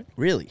believe. Right?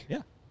 Really?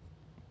 Yeah.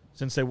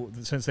 Since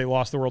they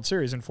lost the World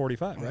Series in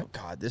 '45, right? Oh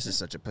God, this is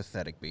such a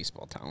pathetic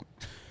baseball town.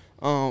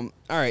 All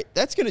right,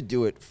 that's going to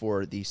do it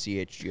for the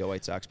CHGO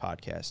White Sox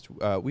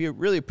podcast. We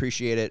really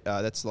appreciate it.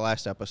 That's the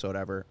last episode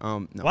ever.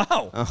 No.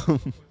 Wow.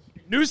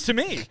 News to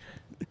me.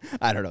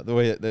 I don't know. The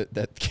way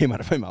that came out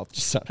of my mouth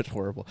just sounded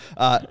horrible.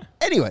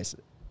 Anyways,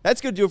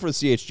 that's going to do it for the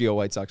CHGO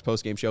White Sox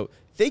postgame show.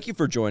 Thank you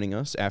for joining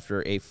us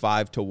after a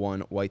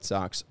 5-1 White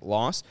Sox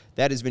loss.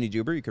 That is Vinny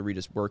Duber. You can read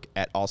his work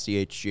at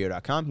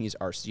allchgo.com. He's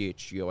our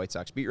CHGO White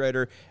Sox beat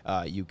writer.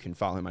 You can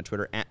follow him on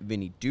Twitter at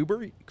Vinny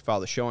Duber. You can follow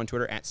the show on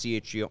Twitter at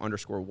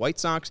CHGO_White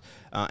Sox.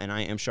 And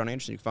I am Sean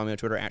Anderson. You can follow me on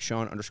Twitter at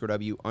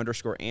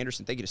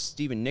Sean_W_Anderson. Thank you to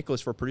Stephen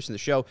Nicholas for producing the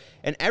show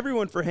and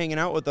everyone for hanging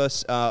out with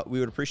us. We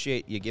would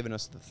appreciate you giving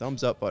us the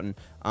thumbs up button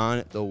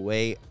on the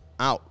way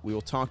out. We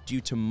will talk to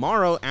you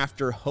tomorrow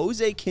after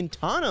Jose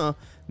Quintana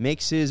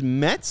makes his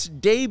Mets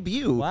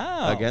debut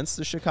against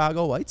the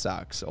Chicago White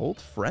Sox.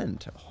 Old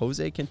friend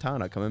Jose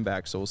Quintana coming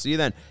back. So we'll see you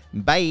then.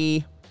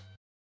 Bye.